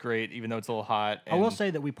is always great, even though it's a little hot. I will and- say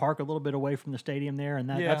that we park a little bit away from the stadium there, and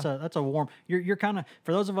Yeah. that's a warm. You're kind of,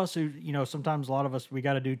 for those of us who sometimes a lot of us we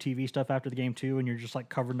got to do TV stuff after the game too, and you're just like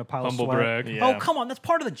covered in a pile Humble of sweat. brag. Yeah. Oh come on, that's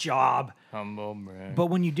part of the job. humble brag. But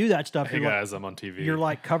when you do that stuff, Hey you're like, guys, I'm on TV. you're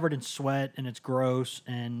like covered in sweat and it's gross,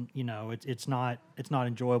 and it's not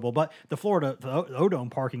enjoyable. But the Florida the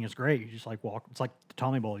O-Dome parking is great. You just like walk. It's like the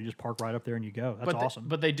Tommy Bowl. You just park right up there and you go. That's awesome.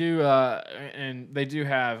 But they do, and they do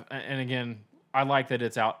have, and again, I like that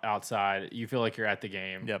it's outside. You feel like you're at the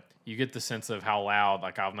game. Yep. You get the sense of how loud.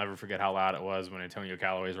 Like I'll never forget how loud it was when Antonio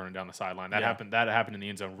Callaway's running down the sideline. That Yeah. happened. That happened in the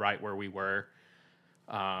end zone right where we were.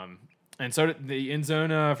 And so the end zone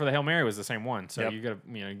for the Hail Mary was the same one. So Yep.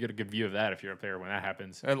 you get a good view of that if you're up there when that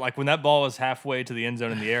happens. Like when that ball was halfway to the end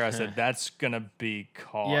zone in the air, I said, that's going to be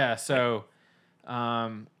caught. Yeah. So,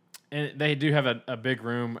 and they do have a big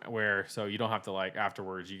room where so you don't have to like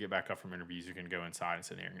afterwards you get back up from interviews, you can go inside and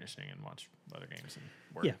sit in the air conditioning and watch other games and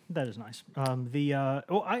work. Yeah, that is nice.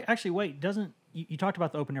 I actually wait. Doesn't you talked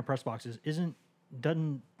about the open air press boxes?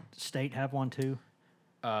 Doesn't State have one too?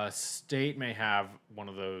 State may have one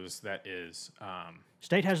of those that is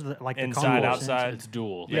State has the Inside, Concourse outside. it's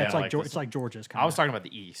dual. Yeah, it's like this- it's like Georgia's kind I of. was talking about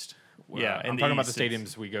the East, Yeah, in I'm the talking about the East, it's-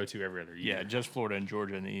 stadiums we go to every other year. Yeah, just Florida and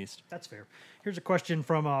Georgia in the East. That's fair. Here's a question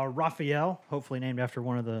from Raphael, hopefully named after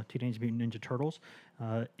one of the Teenage Mutant Ninja Turtles.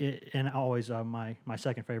 And always my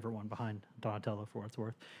second favorite one behind Donatello, for what it's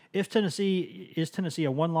worth. Is Tennessee a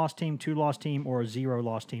 1-loss team, 2-loss team, or a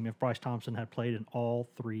 0-loss team if Bryce Thompson had played in all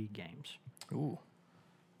 3 games? Ooh.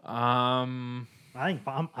 I think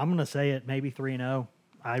I'm going to say it maybe 3-0.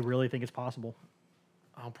 I really think it's possible.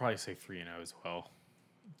 I'll probably say 3-0 as well.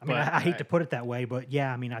 I mean, But I hate to put it that way, but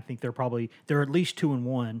yeah, I mean, I think they're at least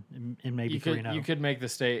 2-1 and maybe You 3-0. could make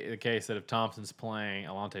the case that if Thompson's playing,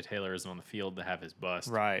 Alontae Taylor isn't on the field to have his bust.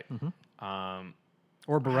 Right.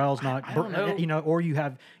 Or Burrell's not, I don't know. you know, or you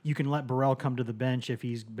can let Burrell come to the bench if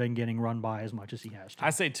he's been getting run by as much as he has to. I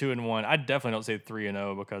say 2-1. I definitely don't say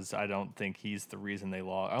 3-0 because I don't think he's the reason they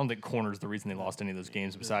lost. I don't think corner's the reason they lost any of those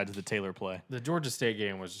games besides the Taylor play. The Georgia State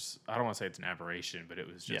game was just, I don't want to say it's an aberration, but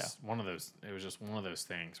it was just one of those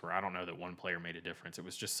things where I don't know that one player made a difference. It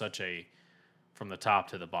was just such a from the top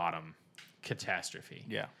to the bottom catastrophe.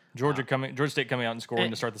 Yeah. Georgia State coming out and scoring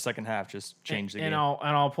to start the second half just changed the game. And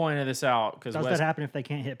I'll point this out because Does that happen if they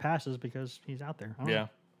can't hit passes because he's out there? I don't know.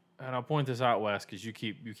 Yeah. And I'll point this out, Wes, because you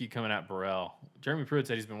keep coming at Burrell. Jeremy Pruitt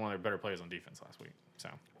said he's been one of their better players on defense last week. So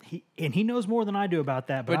He knows more than I do about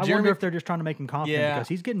that, but I Jeremy- wonder if they're just trying to make him confident Yeah. because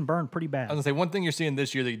he's getting burned pretty I bad. was going to say, one thing you're seeing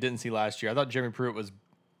this year that you didn't see last year, I thought Jeremy Pruitt was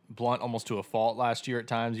blunt almost to a fault last year at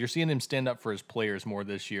times. You're seeing him stand up for his players more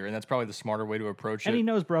this year, and that's probably the smarter way to approach And it. he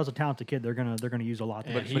knows Burrell's a talented kid. They're gonna use a lot.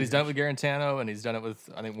 Yeah, But But he's done it with Garantano, and he's done it with,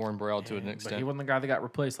 I think, Warren Burrell to an but he extent. wasn't the guy that got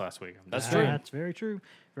replaced last week. That's true. That's very true.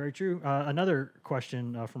 Very true. Another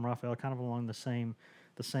question from Raphael, kind of along the same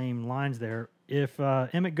lines there. If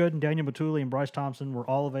Emmett Good and Daniel Batuli and Bryce Thompson were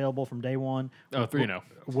all available from day one, 3-0.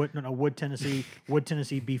 would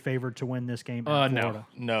Tennessee be favored to win this game? No. At Florida?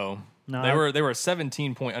 No. No, They were a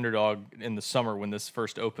 17-point underdog in the summer when this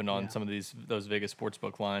first opened on some of those Vegas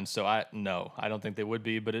sportsbook lines. So I don't think they would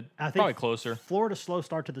be, but I think probably closer. Florida's slow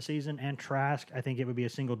start to the season and Trask, I think it would be a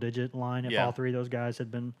single-digit line if Yeah. all 3 of those guys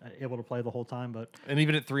had been able to play the whole time. But And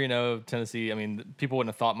even at 3-0, Tennessee, I mean, people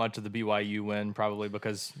wouldn't have thought much of the BYU win probably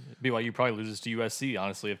because BYU probably loses to USC,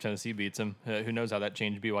 honestly, if Tennessee beats them. Who knows how that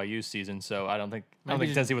changed BYU's season. So I don't think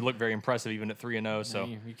Tennessee would look very impressive even at 3-0. So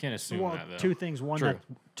You can't assume well, that, though. two things. One, True.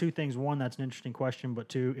 one, that's an interesting question. But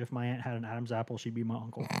 2, if my aunt had an Adam's apple, she'd be my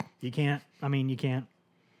uncle. You can't.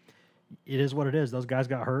 It is what it is. Those guys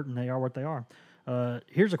got hurt, and they are what they are.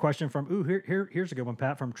 Here's a question from. Here's a good one,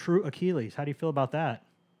 Pat, from True Achilles. How do you feel about that?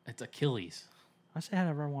 It's Achilles, I say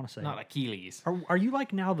however I want to say. not it. Achilles. Are you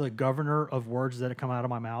like now the governor of words that come out of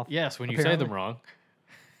my mouth? Yes, when you say Apparently. them wrong.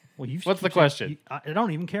 Well, you. What's the keep saying- question? I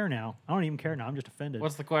don't even care now. I'm just offended.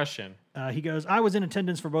 What's the question? He goes, I was in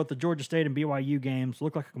attendance for both the Georgia State and BYU games.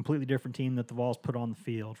 Looked like a completely different team that the Vols put on the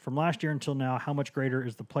field. From last year until now, how much greater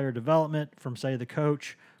is the player development from, say, the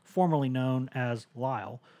coach, formerly known as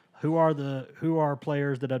Lyle? Who are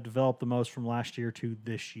players that have developed the most from last year to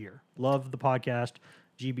this year? Love the podcast,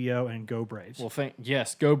 GBO, and go Braves. Well,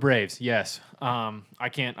 yes, go Braves. Yes. I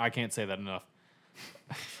can't say that enough.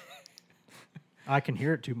 I can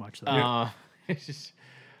hear it too much, though. It's just,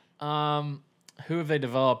 who have they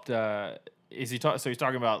developed? Is he so he's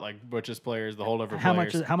talking about like Butch's players, the holdover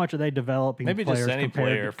players? How much are they developing Maybe just players any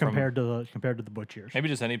player compared to the Butch years? maybe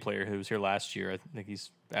just any player who was here last year. I think he's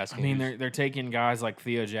asking. I mean, who's- they're taking guys like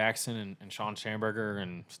Theo Jackson and Sean Schamberger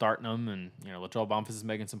and starting them, and Latrell Bumpus is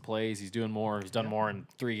making some plays. He's doing more. He's done more in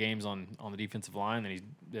 3 games on the defensive line than he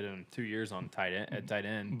did in 2 years on tight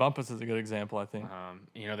end. Bumpus is a good example, I think.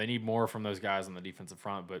 They need more from those guys on the defensive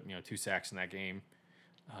front, but 2 sacks in that game.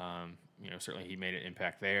 Certainly he made an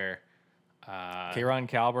impact there. K'Ron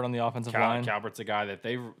Calvert on the offensive line. Calvert's a guy that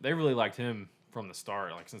they really liked him from the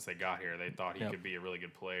start. Like since they got here, they thought he could be a really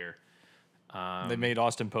good player. They made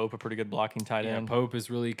Austin Pope a pretty good blocking tight Yeah, end. Pope has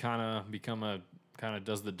really kind of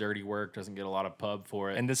does the dirty work, doesn't get a lot of pub for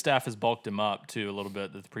it. And this staff has bulked him up too a little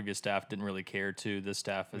bit that the previous staff didn't really care to. This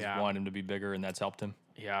staff has wanted him to be bigger, and that's helped him.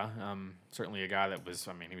 yeah, certainly a guy that was.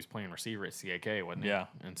 I mean, he was playing receiver at CAK, wasn't he? Yeah,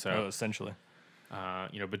 and so essentially.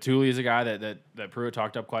 Batuli is a guy that Pruitt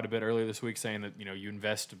talked up quite a bit earlier this week, saying that you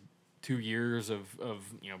invest 2 years of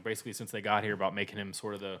basically since they got here about making him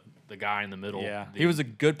sort of the guy in the middle. Yeah, he was a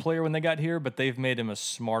good player when they got here, but they've made him a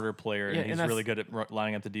smarter player, Yeah, and he's and really good at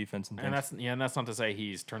lining up the defense and things. and that's not to say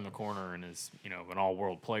he's turned the corner and is an all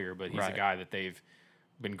world player, but he's Right. a guy that they've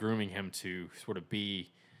been grooming him to sort of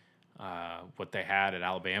be what they had at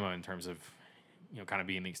Alabama in terms of kind of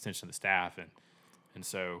being the extension of the staff and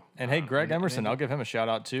so And hey, Greg Emerson, I'll give him a shout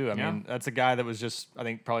out too. I Yeah. mean, that's a guy that was just, I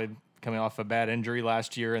think, probably coming off a bad injury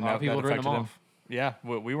last year, and A lot of that people had written affected him him. off. Yeah,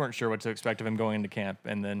 we weren't sure what to expect of him going into camp,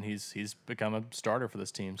 and then he's become a starter for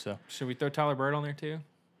this team. So Should we throw Tyler Bird on there too?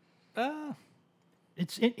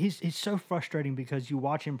 He's so frustrating because you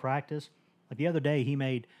watch him practice. Like the other day, he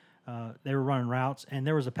made they were running routes, and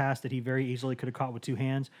there was a pass that he very easily could have caught with two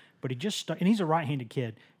hands, but he just and he's a right-handed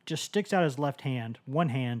kid, just sticks out his left hand, one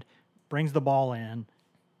hand, brings the ball in,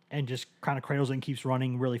 and just kind of cradles it and keeps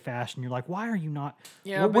running really fast. And you're like, why are you not?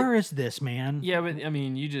 Yeah, but- where is this, man? Yeah, but I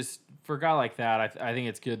mean, you just for a guy like that, I think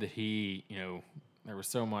it's good that he, there was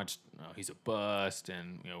so much. He's a bust,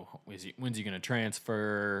 and when's he going to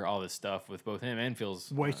transfer? All this stuff with both him and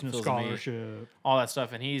Wasting a Phil's scholarship. all that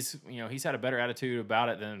stuff, and he's had a better attitude about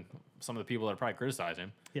it than some of the people that probably criticize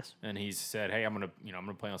him. Yes. And he's said, "Hey, I'm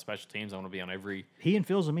gonna play on special teams. I want to be on every." He and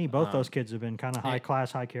Phils and me, both those kids have been kind of high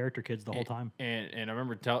class, high character kids the whole time. And I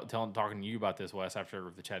remember talking to you about this, Wes,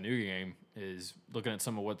 after the Chattanooga game, is looking at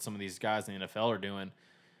some of what some of these guys in the NFL are doing.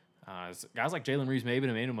 Guys like Jalen Reeves-Maybin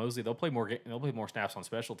and Emmanuel Mosley, they'll play more snaps on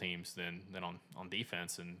special teams than on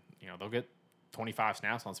defense, and they'll get 25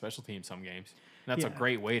 snaps on special teams some games. And that's a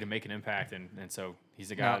great way to make an impact, and so he's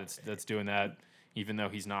a guy that's doing that, even though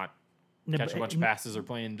he's not catching a bunch of passes or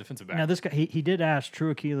playing defensive back. Now this guy, he did ask,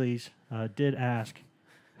 True Achilles did ask,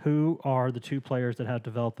 who are the two players that have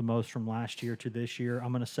developed the most from last year to this year?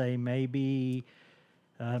 I'm going to say maybe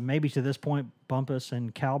to this point, Bumpus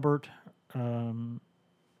and Calbert.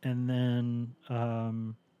 And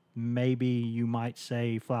then maybe you might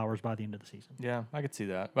say Flowers by the end of the season. yeah, I could see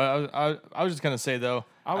that. But I was just gonna say though,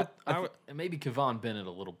 I would maybe Kevon Bennett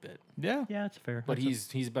a little bit, yeah, Yeah, that's fair. but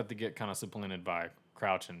That's he's about to get kind of supplanted by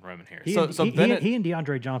Crouch and Roman Harris. he, So- and, so he, Bennett- he and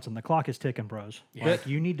DeAndre Johnson, the clock is ticking, bros. Like,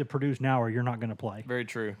 you need to produce now or you're not going to play. very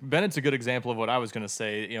true. Bennett's a good example of what I was going to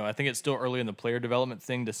say. I think it's still early in the player development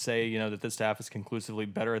thing to say, that this staff is conclusively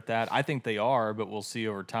better at that. I think they are, but we'll see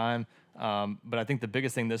over time. But I think the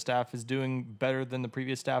biggest thing this staff is doing better than the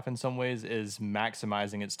previous staff in some ways is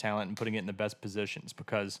maximizing its talent and putting it in the best positions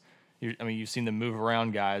because you've seen them move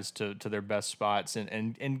around guys to their best spots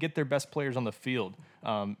and get their best players on the field.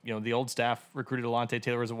 The old staff recruited Alontae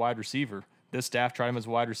Taylor as a wide receiver. This staff tried him as a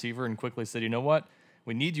wide receiver and quickly said, you know what?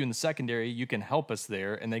 We need you in the secondary. You can help us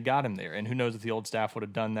there. And they got him there. And who knows if the old staff would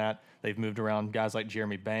have done that. They've moved around guys like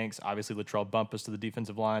Jeremy Banks, obviously Latrell Bumpus to the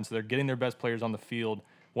defensive line. So they're getting their best players on the field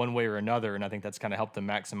one way or another. And I think that's kind of helped them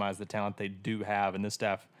maximize the talent they do have. And this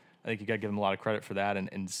staff, I think you got to give them a lot of credit for that and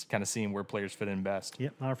kind of seeing where players fit in best.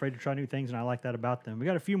 Yep, not afraid to try new things, and I like that about them. We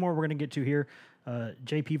got a few more we're going to get to here.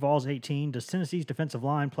 JP Vols 18. Does Tennessee's defensive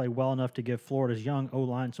line play well enough to give Florida's young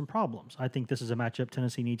O-line some problems? I think this is a matchup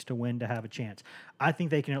Tennessee needs to win to have a chance. I think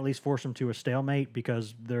they can at least force them to a stalemate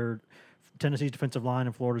because Tennessee's defensive line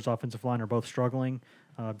and Florida's offensive line are both struggling.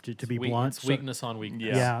 To be blunt, It's weakness on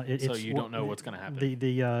weakness. yeah, so you don't know what's going to happen.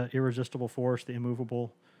 The irresistible force, the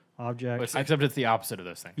immovable object. Except it's the opposite of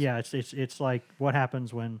those things. Yeah, it's like what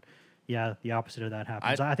happens when, the opposite of that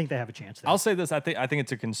happens. I think they have a chance there. I'll say this: I think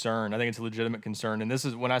it's a concern. I think it's a legitimate concern. And this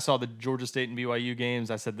is when I saw the Georgia State and BYU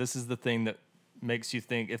games. I said this is the thing that makes you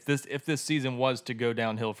think if this season was to go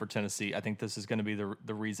downhill for Tennessee, I think this is going to be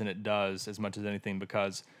the reason it does as much as anything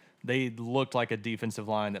because they looked like a defensive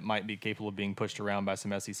line that might be capable of being pushed around by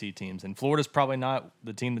some SEC teams. And Florida's probably not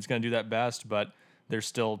the team that's going to do that best, but they're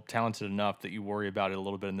still talented enough that you worry about it a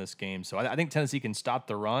little bit in this game. So I think Tennessee can stop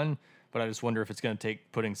the run, but I just wonder if it's going to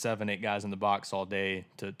take putting 7-8 guys in the box all day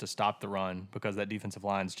to stop the run because that defensive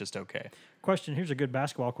line is just okay. Question, here's a good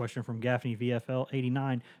basketball question from Gaffney VFL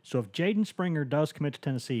 89. So if Jaden Springer does commit to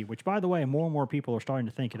Tennessee, which by the way, more and more people are starting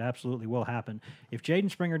to think it absolutely will happen. If Jaden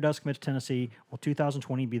Springer does commit to Tennessee, will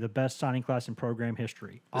 2020 be the best signing class in program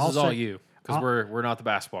history? This is all you because we're not the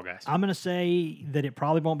basketball guys. I'm going to say that it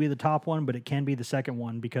probably won't be the top one, but it can be the second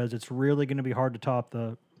one because it's really going to be hard to top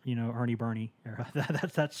the, Ernie Burney era.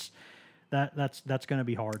 That's going to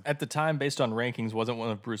be hard. At the time, based on rankings, wasn't one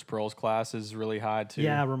of Bruce Pearl's classes really high too?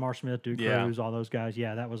 Yeah, Ramar Smith, Duke Yeah. Cruz, all those guys.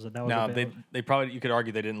 Yeah, that was Now a bit. they probably, you could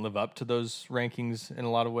argue they didn't live up to those rankings in a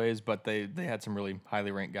lot of ways, but they had some really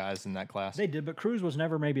highly ranked guys in that class. They did, but Cruz was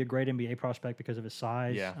never maybe a great NBA prospect because of his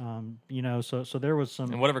size. Yeah. So there was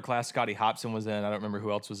some. And whatever class Scotty Hobson was in, I don't remember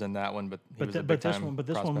who else was in that one, but he was a big this time one, this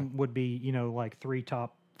prospect. one would be like 3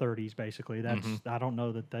 top 30s basically. That's I don't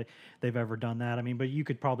know that they've ever done that. I mean, but you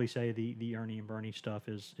could probably say the Ernie and Bernie stuff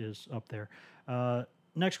is up there.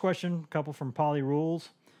 Next question, a couple from Polly Rules.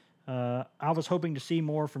 I was hoping to see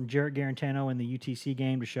more from Jarrett Garantano in the UTC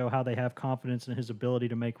game to show how they have confidence in his ability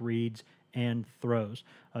to make reads and throws.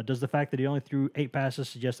 Does the fact that he only threw 8 passes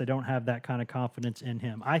suggest they don't have that kind of confidence in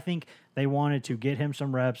him? I think they wanted to get him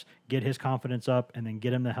some reps, get his confidence up, and then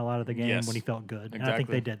get him the hell out of the game Yes. when he felt good. Exactly. And I think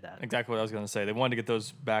they did that. Exactly what I was going to say. They wanted to get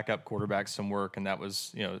those backup quarterbacks some work, and that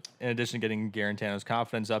was, in addition to getting Garantano's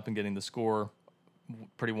confidence up and getting the score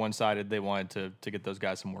pretty one-sided, they wanted to get those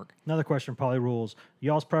guys some work. Another question, Poly Rules.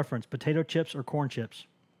 Y'all's preference, potato chips or corn chips?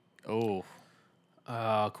 Oh,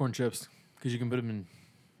 Corn chips, because you can put them in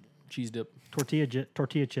cheese dip. Tortilla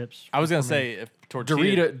chips. I was going to say if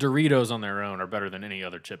tortilla Doritos on their own are better than any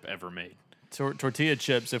other chip ever made. tortilla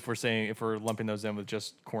chips, if we're lumping those in with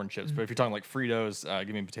just corn chips, but if you're talking like Fritos,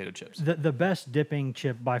 give me potato chips. The best dipping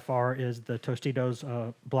chip by far is the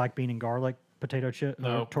Tostitos black bean and garlic potato chip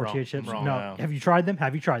No, tortilla wrong, chips. wrong. No, No. have you tried them?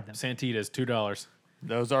 Santitas, $2.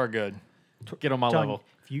 Those are good. Get on my Telling level.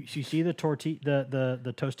 you, if you see the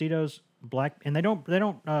the Tostitos black, and they don't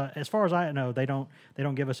as far as I know they don't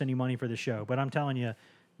give us any money for the show, but I'm telling you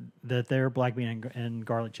that their black bean and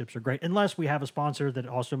garlic chips are great, unless we have a sponsor that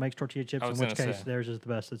also makes tortilla chips, I in was which gonna case say. theirs is the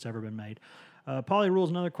best that's ever been made. Polly Rules,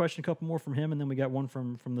 another question, a couple more from him, and then we got one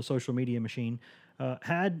from the social media machine.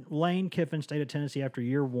 Had Lane Kiffin stayed at Tennessee after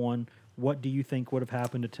year 1, what do you think would have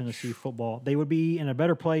happened to Tennessee football? They would be in a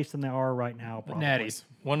better place than they are right now. Probably. Natties.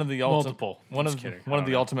 One of the Multiple. One Just of kidding. one I of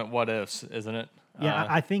the don't know. ultimate what ifs, isn't it? Yeah,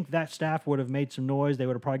 I think that staff would have made some noise. They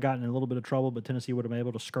would have probably gotten in a little bit of trouble, but Tennessee would have been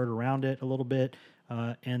able to skirt around it a little bit,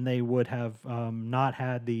 and they would have not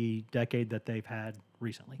had the decade that they've had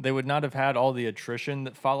recently. They would not have had all the attrition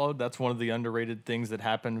that followed. That's one of the underrated things that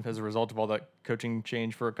happened as a result of all that coaching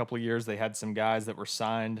change for a couple of years. They had some guys that were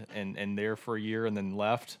signed and there for a year and then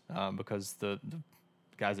left because the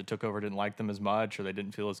guys that took over didn't like them as much or they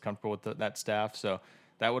didn't feel as comfortable with that staff. So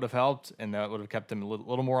that would have helped, and that would have kept them a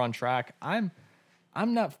little more on track.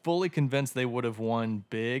 I'm not fully convinced they would have won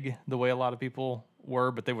big the way a lot of people were,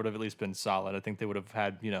 but they would have at least been solid. I think they would have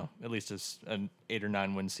had, at least an 8 or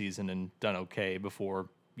 9 win season and done okay before,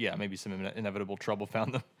 maybe some inevitable trouble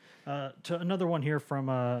found them. To another one here from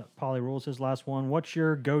Polly Rules, his last one. What's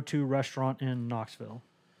your go-to restaurant in Knoxville?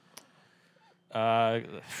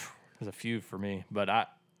 There's a few for me, but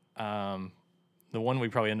the one we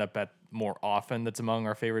probably end up at more often that's among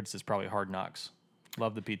our favorites is probably Hard Knocks.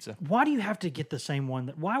 Love the pizza. Why do you have to get the same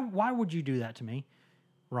one? Why would you do that to me,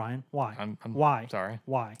 Ryan? Why? I'm Why? sorry.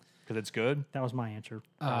 Why? Because it's good. That was my answer.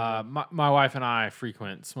 My wife and I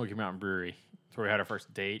frequent Smoky Mountain Brewery. That's where we had our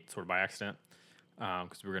first date, sort of by accident,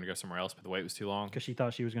 because we were going to go somewhere else, but the wait was too long. Because she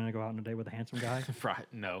thought she was going to go out on a date with a handsome guy. Right,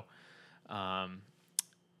 no.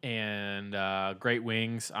 Great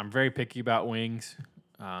wings. I'm very picky about wings,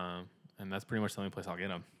 and that's pretty much the only place I'll get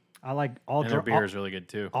them. I like all And their beer is really good,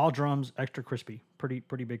 too. all drums extra crispy. Pretty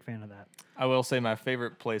big fan of that. I will say my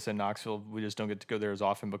favorite place in Knoxville, we just don't get to go there as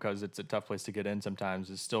often because it's a tough place to get in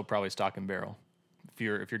sometimes, is still probably Stock and Barrel. If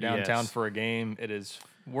you're downtown Yes. for a game, it is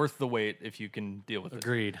worth the wait if you can deal with it.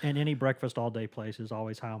 Agreed. And any breakfast all day place is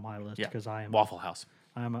always high on my list Yeah. because Waffle House.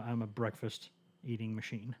 I'm a breakfast eating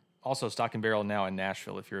machine. Also, Stock and Barrel now in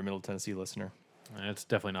Nashville if you're a Middle Tennessee listener. It's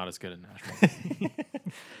definitely not as good in Nashville.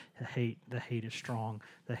 The hate is strong.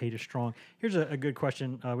 The hate is strong. Here's a good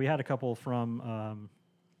question. We had a couple from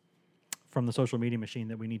the social media machine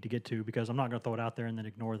that we need to get to because I'm not going to throw it out there and then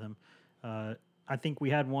ignore them. I think we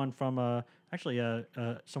had one from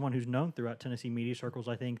someone who's known throughout Tennessee media circles.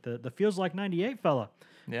 I think the Feels Like 98 fella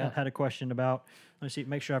had a question about. Let me see.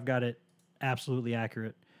 Make sure I've got it absolutely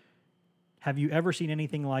accurate. Have you ever seen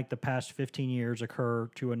anything like the past 15 years occur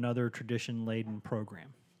to another tradition-laden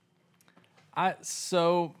program?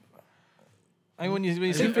 When you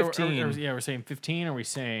Is say it 15, we're saying 15. Are we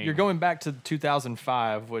saying you're going back to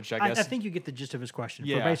 2005, which I guess I think you get the gist of his question for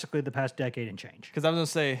Yeah. basically the past decade and change. because I was going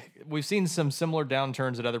to say we've seen some similar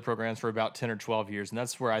downturns at other programs for about 10 or 12 years, and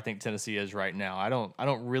that's where I think Tennessee is right now. I don't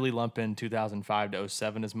really lump in 2005 to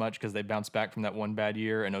 07 as much because they bounced back from that one bad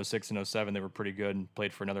year, and 06 and 07 they were pretty good and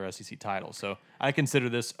played for another SEC title. So I consider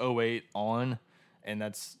this 08 on, and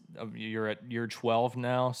that's you're at year 12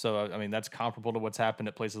 now. So I mean that's comparable to what's happened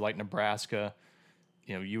at places like Nebraska.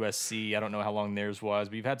 USC, I don't know how long theirs was,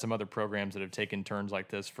 but you've had some other programs that have taken turns like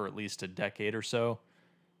this for at least a decade or so.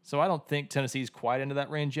 So I don't think Tennessee's quite into that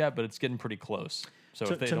range yet, but it's getting pretty close. So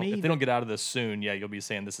To- if they to don't, me, if they don't get out of this soon, you'll be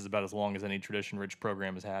saying this is about as long as any tradition-rich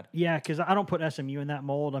program has had. Yeah, because I don't put SMU in that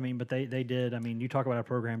mold. I mean, but they did. I mean, you talk about a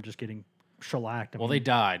program just getting shellacked. I Well, mean, they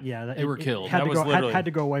died. Yeah, they were killed. Had That to was go literally- had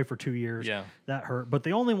to go away for 2 years. Yeah. That hurt. But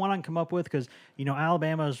the only one I can come up with, because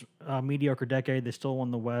Alabama's mediocre decade, they still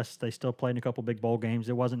won the West. They still played in a couple big bowl games.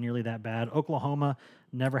 It wasn't nearly that bad. Oklahoma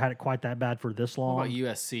never had it quite that bad for this What long. about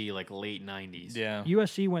USC, like late 90s? Yeah.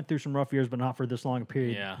 USC went through some rough years, but not for this long a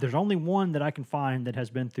period. Yeah. There's only one that I can find that has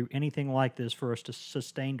been through anything like this for a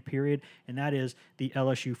sustained period, and that is the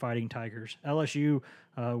LSU Fighting Tigers. LSU,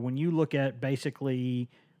 when you look at basically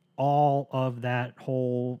all of that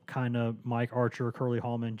whole kind of Mike Archer, Curly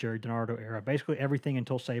Hallman, Jerry DiNardo era, basically everything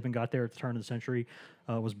until Saban got there at the turn of the century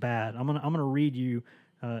was bad. I'm gonna read you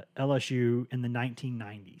LSU in the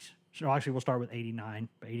 1990s. So actually, we'll start with 89,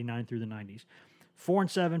 89 through the 90s.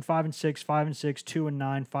 4-7, 5-6, 5-6,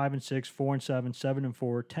 2-9, 5-6, 4-7,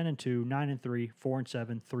 7-4, 10-2, 9-3,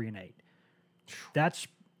 4-7, 3-8. That's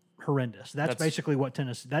horrendous. That's basically what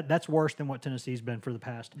Tennessee. That's worse than what Tennessee's been for the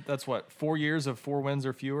past. That's what, 4 years of 4 wins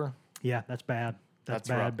or fewer? Yeah, that's bad. That's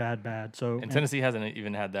That's bad, rough. bad. So And Tennessee hasn't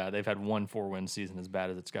even had that. They've had 1 4-win season as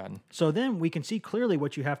bad as it's gotten. So then we can see clearly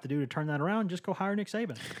what you have to do to turn that around. Just go hire Nick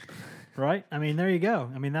Saban. Right? I mean, there you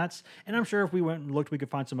go. I mean, that's, and I'm sure if we went and looked, we could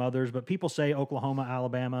find some others, but people say Oklahoma,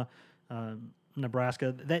 Alabama,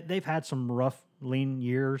 Nebraska, they've had some rough, lean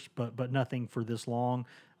years, but nothing for this long.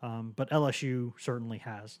 But LSU certainly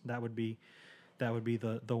has. That would be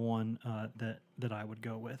the one that I would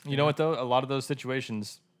go with. You know what, though? A lot of those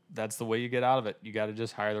situations, that's the way you get out of it. You got to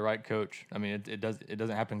just hire the right coach. I mean, it doesn't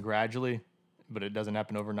happen gradually, but it doesn't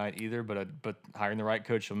happen overnight either. But hiring the right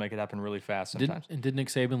coach will make it happen really fast sometimes. Did Nick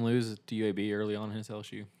Saban lose to UAB early on in his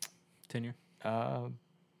LSU tenure?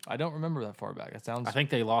 I don't remember that far back. It sounds. I think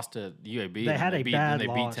they lost to UAB. They had a bad They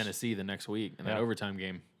loss. beat Tennessee the next week in that Yeah. overtime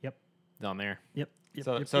game Yep. down there. Yep.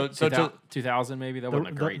 so. 2000 maybe. That wasn't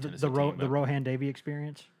a great Tennessee team. the Rohan Davey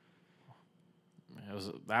experience.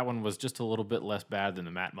 That one was just a little bit less bad than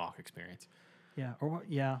the Matt Mock experience. Yeah.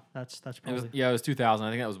 That's It was, probably. it was 2000. I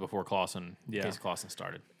think that was before Clausen. Yeah. Case Clausen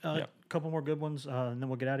started. A couple more good ones, and then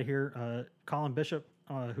we'll get out of here. Colin Bishop,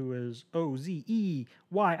 who is OZEYITH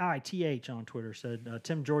on Twitter, said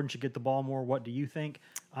Tim Jordan should get the ball more. What do you think?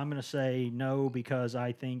 I'm going to say no, because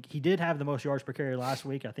I think he did have the most yards per carry last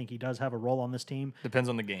week. I think he does have a role on this team, Depends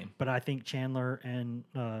on the game. but I think Chandler and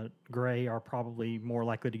Gray are probably more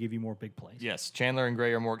likely to give you more big plays. Yes, Chandler and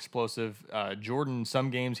Gray are more explosive. Jordan, some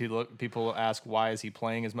games people ask why is he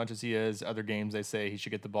playing as much as he is. Other games they say he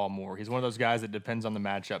should get the ball more. He's one of those guys that depends on the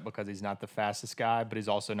matchup because he's not the fastest guy, but he's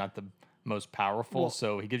also not the most powerful. Well-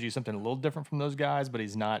 So he gives you something a little different from those guys, but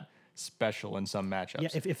he's not special in some matchups. Yeah,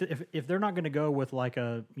 if they're not going to go with like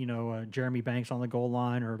a Jeremy Banks on the goal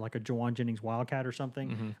line or like a Jawan Jennings Wildcat or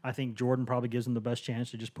something, I think Jordan probably gives them the best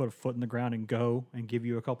chance to just put a foot in the ground and go and give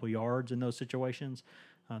you a couple yards in those situations.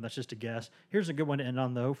 That's just a guess. Here's a good one to end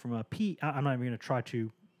on though, from a P. I'm not even going to try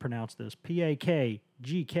to pronounce this.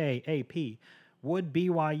 PAKGKAP. Would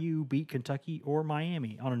BYU beat Kentucky or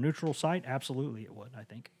Miami on a neutral site? Absolutely, it would. I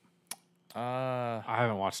think. I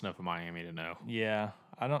haven't watched enough of Miami to know. Yeah,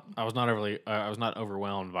 I don't. I was not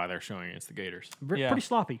overwhelmed by their showing against the Gators. Yeah. Pretty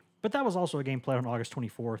sloppy. But that was also a game played on August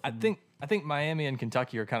 24th. I think Miami and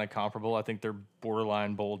Kentucky are kind of comparable. I think they're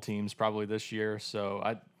borderline bowl teams probably this year. So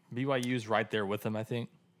BYU's right there with them. I think.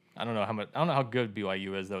 I don't know how good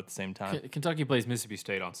BYU is though. At the same time, Kentucky plays Mississippi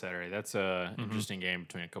State on Saturday. That's a interesting game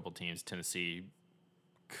between a couple teams. Tennessee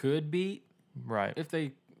could beat right? if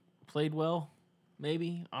they played well.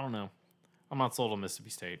 Maybe, I don't know. I'm not sold on Mississippi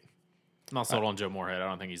State. I'm not sold on Joe Moorhead. I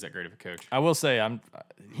don't think he's that great of a coach. I will say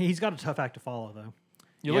he's got a tough act to follow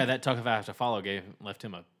though. That tough act to follow left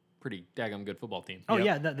him a pretty daggum good football team. Oh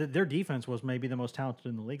yeah, their defense was maybe the most talented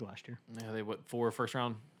in the league last year. Yeah, they 4 first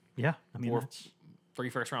round, Yeah, I mean, 3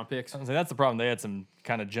 first round picks, that's the problem. They had some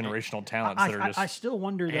kind of generational talents that are just I still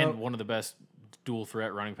wonder though. and one of the best dual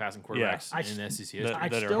threat running passing quarterbacks in SEC history. I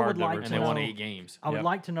that are still hard would to like return. to And they won know. 8 games. I would Yep.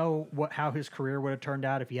 like to know how his career would have turned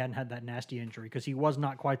out if he hadn't had that nasty injury, because he was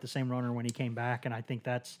not quite the same runner when he came back, and I think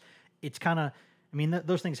it's kind of. I mean,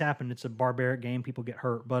 those things happen. It's a barbaric game. People get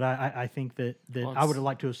hurt, but I think that Well, I would have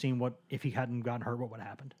liked to have seen what if he hadn't gotten hurt, what would have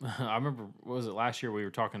happened. I remember, what was it, last year we were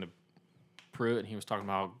talking to Pruitt, and he was talking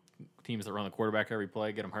about how teams that run the quarterback every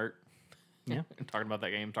play get them hurt. Yeah. And talking about that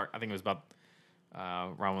game. I think it was about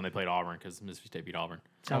around when they played Auburn, because Mississippi State beat Auburn.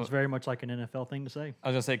 Sounds very much like an NFL thing to say. I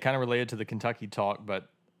was gonna say kind of related to the Kentucky talk, but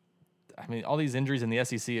I mean all these injuries in the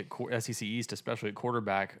SEC SEC East, especially at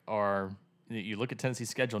quarterback, are. You look at Tennessee's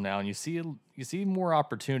schedule now, and you see more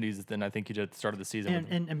opportunities than I think you did at the start of the season.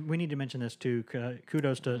 And we need to mention this too.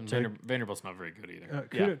 Kudos to Vanderbilt's not very good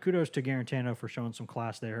either. kudos to Garantano for showing some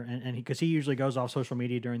class there, and because he usually goes off social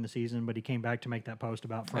media during the season, but he came back to make that post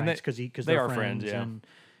about And Franks because they they're are friends, yeah. and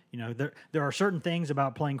You know, there are certain things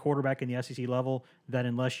about playing quarterback in the SEC level that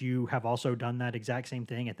unless you have also done that exact same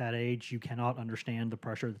thing at that age, you cannot understand the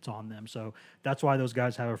pressure that's on them. So that's why those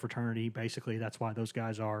guys have a fraternity. Basically, that's why those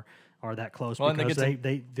guys are that close, Well, and they because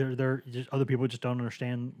get they're just, other people just don't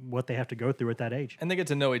understand what they have to go through at that age. And they get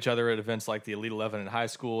to know each other at events like the Elite 11 in high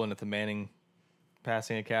school and at the Manning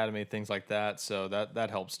Passing Academy, things like that. So that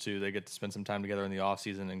helps too. They get to spend some time together in the off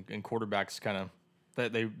season, and quarterbacks kind of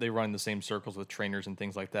they run the same circles with trainers and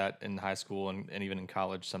things like that in high school and even in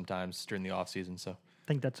college sometimes during the off season. So I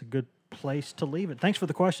think that's a good place to leave it. Thanks for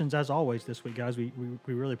the questions as always this week, guys. We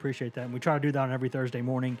really appreciate that, and we try to do that on every Thursday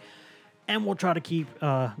morning. And we'll try to keep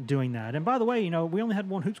doing that. And by the way, we only had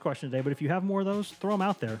one hoops question today, but if you have more of those, throw them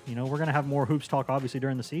out there. We're going to have more hoops talk, obviously,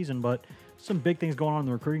 during the season, but some big things going on in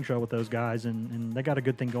the recruiting show with those guys, and they got a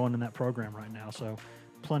good thing going in that program right now. So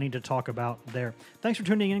plenty to talk about there. Thanks for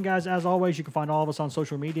tuning in, guys. As always, you can find all of us on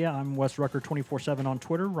social media. I'm Wes Rucker 24/7 on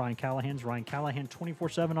Twitter. Ryan Callahan's Ryan Callahan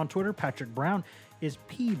 24/7 on Twitter. Patrick Brown is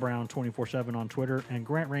P Brown 24/7 on Twitter, and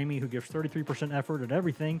Grant Ramey, who gives 33% effort at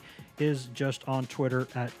everything, is just on Twitter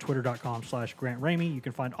at twitter.com/Grant Ramey. You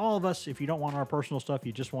can find all of us. If you don't want our personal stuff,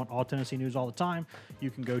 you just want all Tennessee news all the time,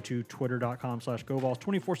 you can go to twitter.com/GoVols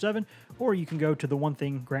 24/7, or you can go to the one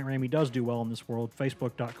thing Grant Ramey does do well in this world,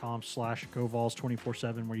 facebook.com/GoVols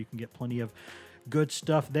 24/7, where you can get plenty of good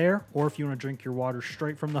stuff there. Or if you want to drink your water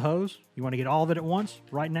straight from the hose, you want to get all of it at once,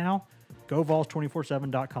 right now,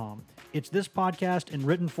 GoVols247.com. It's this podcast in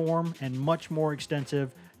written form and much more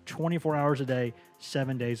extensive, 24 hours a day,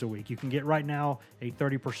 7 days a week. You can get right now a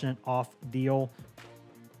 30% off deal.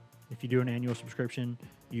 If you do an annual subscription,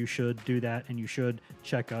 you should do that, and you should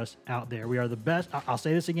check us out there. We are the best. I'll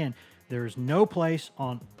say this again. There is no place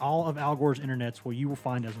on all of Al Gore's internets where you will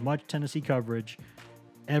find as much Tennessee coverage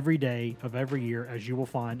every day of every year as you will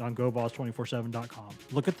find on GoVols247.com.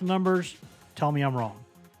 Look at the numbers. Tell me I'm wrong.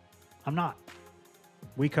 I'm not.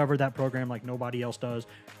 We cover that program like nobody else does.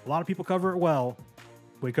 A lot of people cover it well.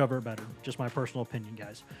 We cover it better. Just my personal opinion,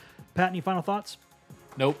 guys. Pat, any final thoughts?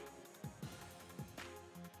 Nope.